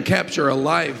and try and capture a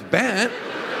live bat.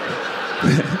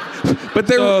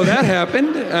 So that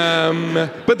happened.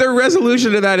 But their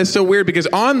resolution to that is so weird because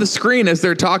on the screen as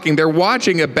they're talking, they're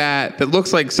watching a bat that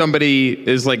looks like somebody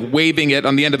is like waving it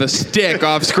on the end of a stick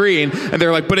off screen, and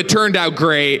they're like, but it turned out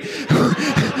great.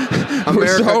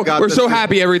 We're so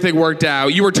happy everything worked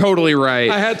out. You were totally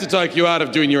right. I had to talk you out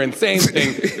of doing your insane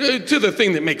thing to the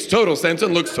thing that makes total sense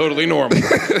and looks totally normal.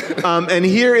 And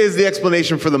here is the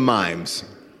explanation for the mimes.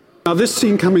 Now, this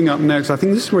scene coming up next, I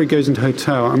think this is where he goes into a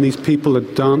hotel and these people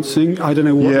are dancing. I don't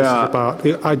know what this is about.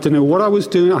 I don't know what I was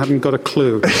doing. I haven't got a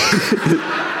clue.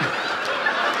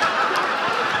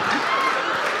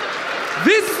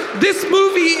 This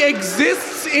movie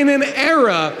exists in an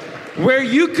era where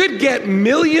you could get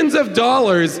millions of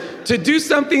dollars to do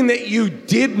something that you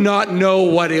did not know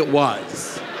what it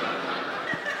was.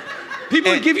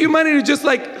 People would give you money to just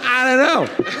like, I don't know,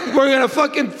 we're gonna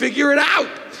fucking figure it out.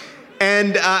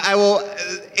 And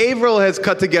Avril has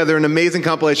cut together an amazing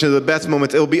compilation of the best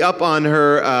moments. It will be up on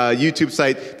her YouTube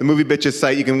site, the Movie Bitches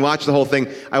site. You can watch the whole thing.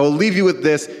 I will leave you with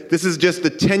this. This is just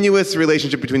the tenuous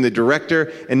relationship between the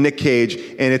director and Nick Cage,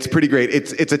 and it's pretty great.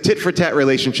 It's a tit-for-tat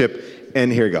relationship,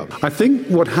 and here you go. I think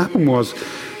what happened was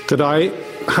that I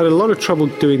had a lot of trouble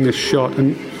doing this shot,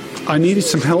 and I needed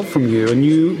some help from you, and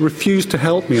you refused to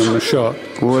help me on the shot.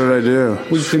 What did I do?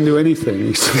 We didn't do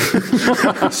anything.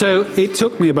 So it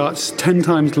took me about 10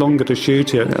 times longer to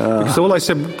shoot it. Because all I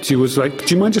said to you was like,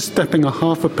 do you mind just stepping a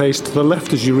half a pace to the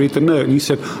left as you read the note? And you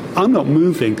said, I'm not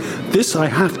moving. This I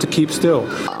have to keep still.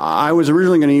 I was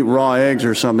originally going to eat raw eggs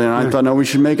or something. And I thought, no, we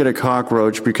should make it a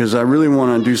cockroach because I really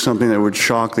want to do something that would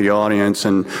shock the audience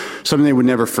and something they would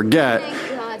never forget.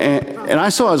 And I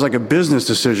saw it as like a business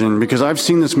decision because I've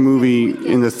seen this movie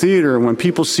in the theater. When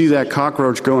people see that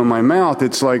cockroach go in my mouth,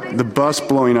 it's like the bus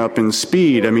blowing up in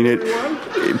Speed. I mean,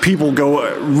 people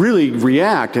really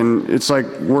react, and it's like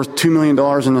worth $2 million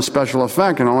in a special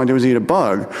effect, and all I do is eat a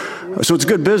bug. So it's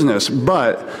good business.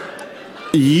 But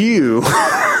you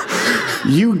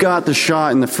got the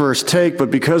shot in the first take,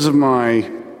 but because of my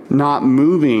not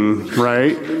moving,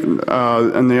 right,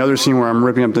 and the other scene where I'm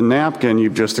ripping up the napkin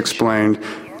you've just explained,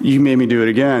 you made me do it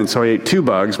again, so I ate 2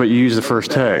 bugs, but you used the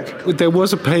first take. There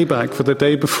was a payback for the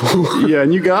day before. Yeah,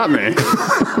 and you got me.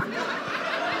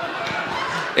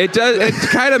 It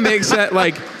kind of makes that,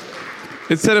 like,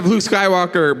 instead of Luke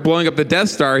Skywalker blowing up the Death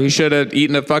Star, he should have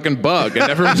eaten a fucking bug. And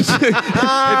everyone just,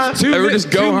 it's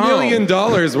 $2 million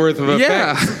worth of effects.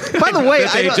 Yeah. By the way,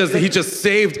 he just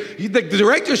saved. The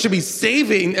director should be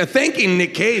thanking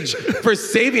Nick Cage for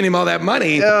saving him all that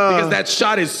money because that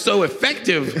shot is so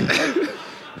effective.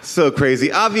 So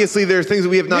crazy. Obviously, there are things that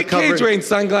we have not covered. Nick Cage wearing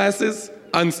sunglasses.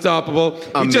 Unstoppable.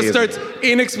 Amazing. He just starts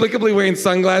inexplicably wearing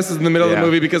sunglasses in the middle of the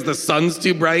movie because the sun's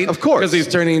too bright. Of course. Because he's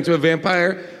turning into a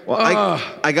vampire. Well,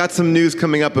 I got some news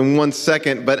coming up in 1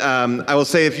 second, but I will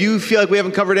say if you feel like we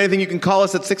haven't covered anything, you can call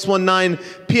us at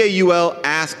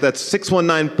 619-PAUL-ASK. That's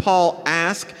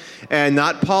 619-PAUL-ASK, and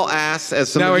not Paul Ass,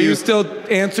 as some of you... Now, are you still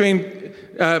answering...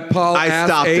 Paul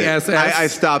I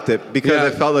stopped it because I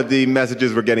felt that the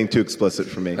messages were getting too explicit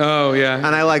for me. Oh, yeah.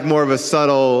 And I like more of a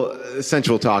subtle,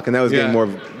 sensual talk, and that was getting more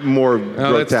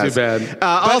grotesque. That's too bad.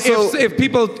 Also, if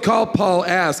people call Paul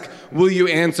Ask, will you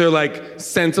answer, like,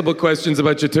 sensible questions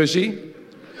about your tushy?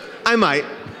 I might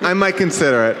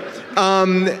consider it.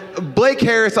 Blake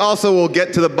Harris also will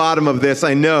get to the bottom of this.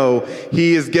 I know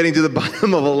he is getting to the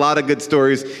bottom of a lot of good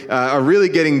stories, are really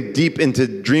getting deep into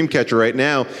Dreamcatcher right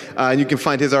now, and you can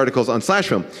find his articles on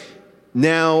Slashfilm.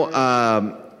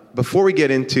 Now, before we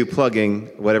get into plugging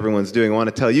what everyone's doing, I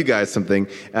want to tell you guys something,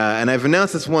 and I've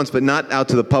announced this once, but not out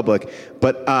to the public,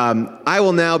 but I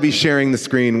will now be sharing the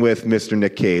screen with Mr.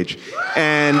 Nick Cage,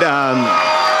 and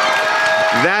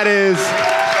that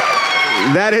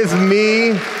is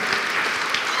me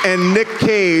and Nick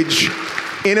Cage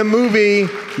in a movie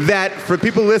that, for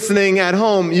people listening at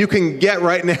home, you can get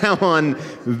right now on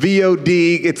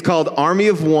VOD. It's called Army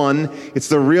of One. It's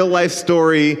the real-life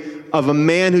story of a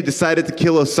man who decided to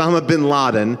kill Osama bin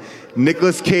Laden.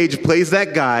 Nicolas Cage plays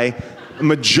that guy. The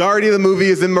majority of the movie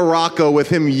is in Morocco with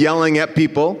him yelling at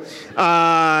people with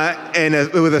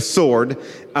a sword.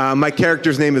 My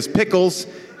character's name is Pickles.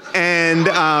 And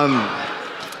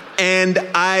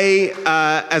I,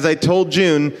 as I told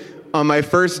June, on my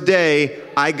first day,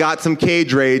 I got some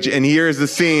Cage rage, and here's the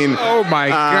scene. Oh my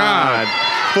God!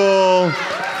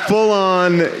 Full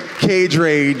on Cage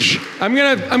rage. I'm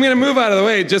gonna move out of the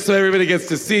way just so everybody gets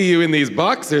to see you in these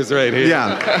boxers right here.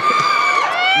 Yeah.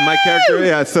 My character,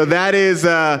 yeah. So that is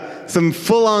some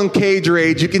full-on Cage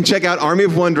rage. You can check out Army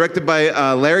of One, directed by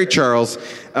Larry Charles,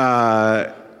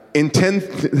 in 10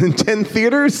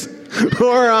 theaters,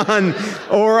 or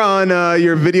on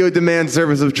your video demand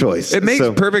service of choice. It makes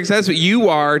perfect sense. But you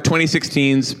are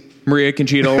 2016's Maria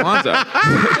Conchita Alonso.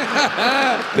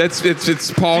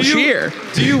 It's Paul Scheer.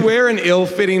 Do you wear an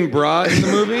ill-fitting bra in the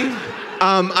movie?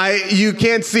 You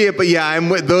can't see it, but yeah,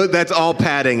 that's all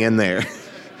padding in there.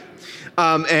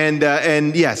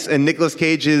 And yes, and Nicolas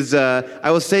Cage is,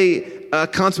 I will say, a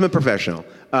consummate professional.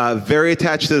 Very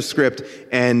attached to the script,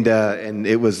 and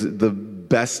it was the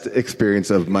best experience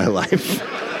of my life.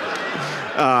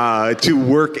 To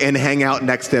work and hang out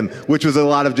next to him, which was a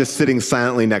lot of just sitting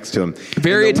silently next to him.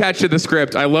 Very attached to the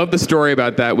script. I love the story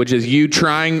about that, which is you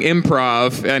trying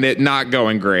improv and it not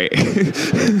going great.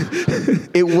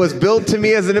 It was billed to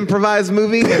me as an improvised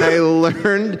movie, and I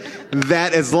learned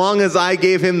that as long as I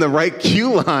gave him the right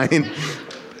cue line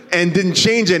and didn't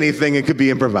change anything, it could be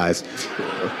improvised.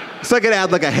 So I could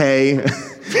add like a hey.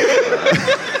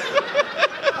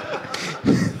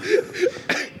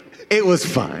 It was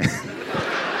fine.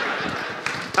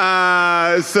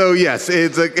 So yes,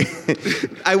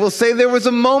 I will say there was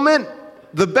a moment,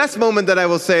 the best moment that I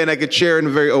will say, and I could share it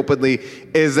very openly,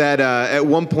 is that at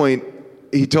one point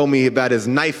he told me about his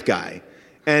knife guy.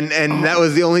 And that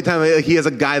was the only time he has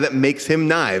a guy that makes him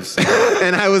knives.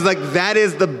 And I was like, that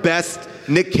is the best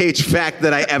Nick Cage fact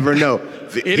that I ever know.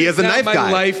 He has a knife guy. It is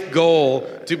my life goal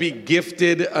to be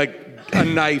gifted a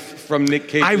knife from Nick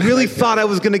Cage. I really thought I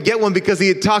was going to get one because he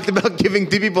had talked about giving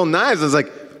people knives. I was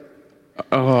like,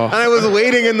 oh. And I was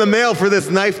waiting in the mail for this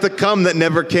knife to come that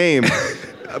never came.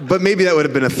 But maybe that would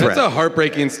have been a threat. That's a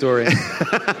heartbreaking story.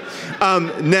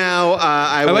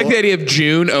 I like the idea of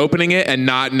June opening it and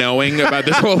not knowing about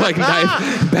this whole knife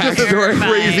backstory.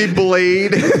 Crazy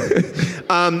blade.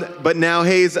 But now,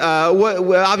 Hayes,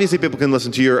 obviously people can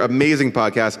listen to your amazing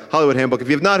podcast, Hollywood Handbook. If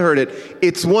you have not heard it,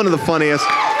 it's one of the funniest,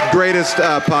 greatest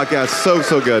podcasts.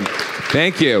 So good.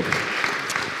 Thank you.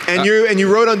 And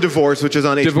you wrote on Divorce, which is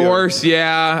on HBO. Divorce,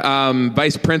 yeah.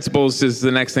 Vice Principals is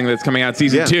the next thing that's coming out.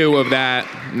 Season 2 of that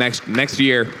next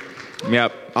year.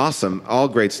 Yep. Awesome. All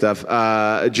great stuff.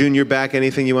 June, you're back.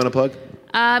 Anything you want to plug?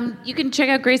 You can check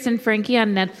out Grace and Frankie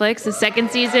on Netflix. The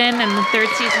second season and the third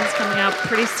season's coming out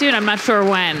pretty soon. I'm not sure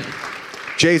when.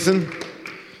 Jason?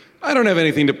 I don't have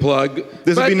anything to plug.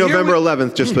 This will be November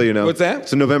 11th, just so you know. What's that?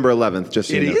 So November 11th, just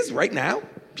so you know. It is? Right now?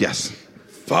 Yes.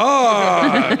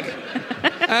 Fuck.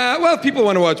 Well, if people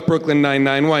want to watch Brooklyn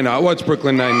Nine-Nine, why not? Watch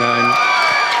Brooklyn Nine-Nine.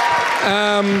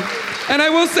 And I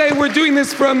will say, we're doing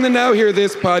this from the Now Hear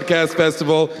This podcast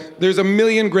festival. There's a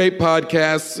million great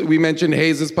podcasts. We mentioned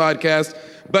Hayes' podcast.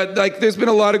 But, there's been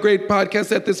a lot of great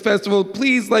podcasts at this festival.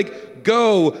 Please,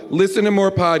 go listen to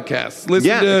more podcasts.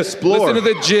 Explore. Listen to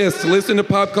The Gist. Listen to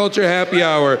Pop Culture Happy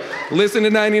Hour. Listen to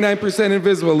 99%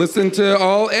 Invisible. Listen to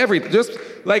everything. Just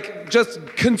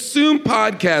consume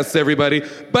podcasts, everybody,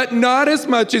 but not as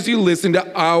much as you listen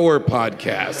to our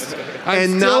podcast.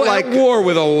 I'm still at war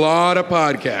with a lot of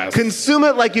podcasts. Consume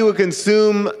it like you would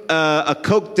consume a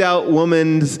coked out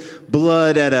woman's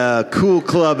blood at a cool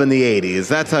club in the 80s.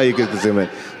 That's how you could consume it.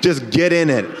 Just get in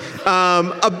it.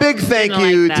 A big thank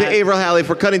you to Avril Halley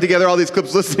for cutting together all these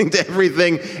clips, listening to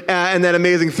everything, and that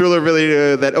amazing thriller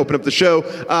video that opened up the show.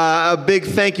 A big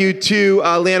thank you to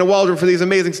Leanna Waldron for these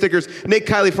amazing stickers, Nate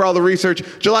Kiley for all the research,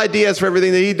 July Diaz for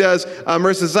everything that he does,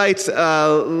 Marissa Zeitz,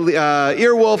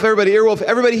 Earwolf,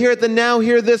 everybody here at the Now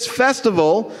Hear This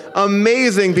Festival.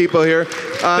 Amazing people here.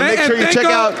 Make sure you check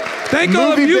out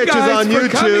Movie Bitches on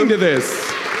YouTube. Coming to this.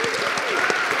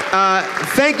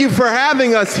 Thank you for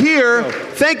having us here.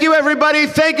 Thank you, everybody.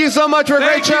 Thank you so much for a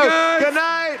great show. Guys. Good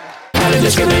night.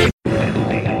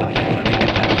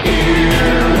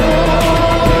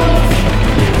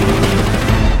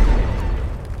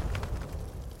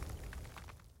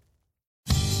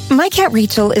 My cat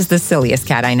Rachel is the silliest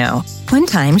cat I know. One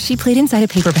time, she played inside a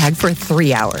paper bag for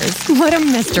 3 hours. What a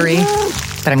mystery.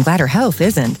 But I'm glad her health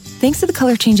isn't, thanks to the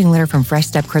color-changing litter from Fresh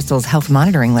Step Crystal's Health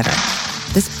Monitoring Litter.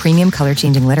 This premium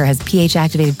color-changing litter has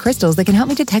pH-activated crystals that can help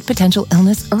me detect potential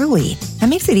illness early. That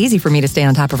makes it easy for me to stay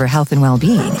on top of her health and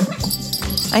well-being.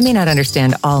 I may not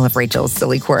understand all of Rachel's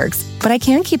silly quirks, but I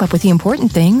can keep up with the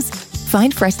important things.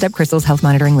 Find Fresh Step Crystal's health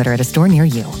monitoring litter at a store near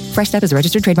you. Fresh Step is a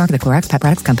registered trademark of the Clorox Pet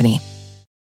Products Company.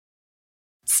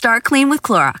 Start clean with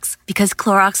Clorox, because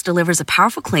Clorox delivers a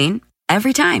powerful clean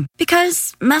every time.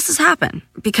 Because messes happen.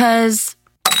 Because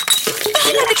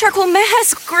I got a charcoal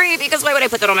mask. Great, because why would I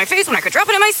put that on my face when I could drop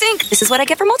it in my sink? This is what I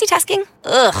get for multitasking.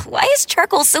 Ugh, why is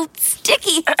charcoal so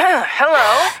sticky?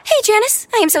 Hello? Hey, Janice.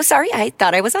 I am so sorry. I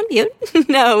thought I was on mute.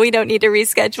 No, we don't need to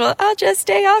reschedule. I'll just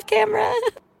stay off camera.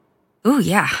 Ooh,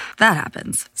 yeah, that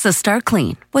happens. So start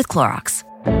clean with Clorox.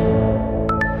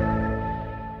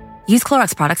 Use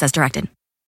Clorox products as directed.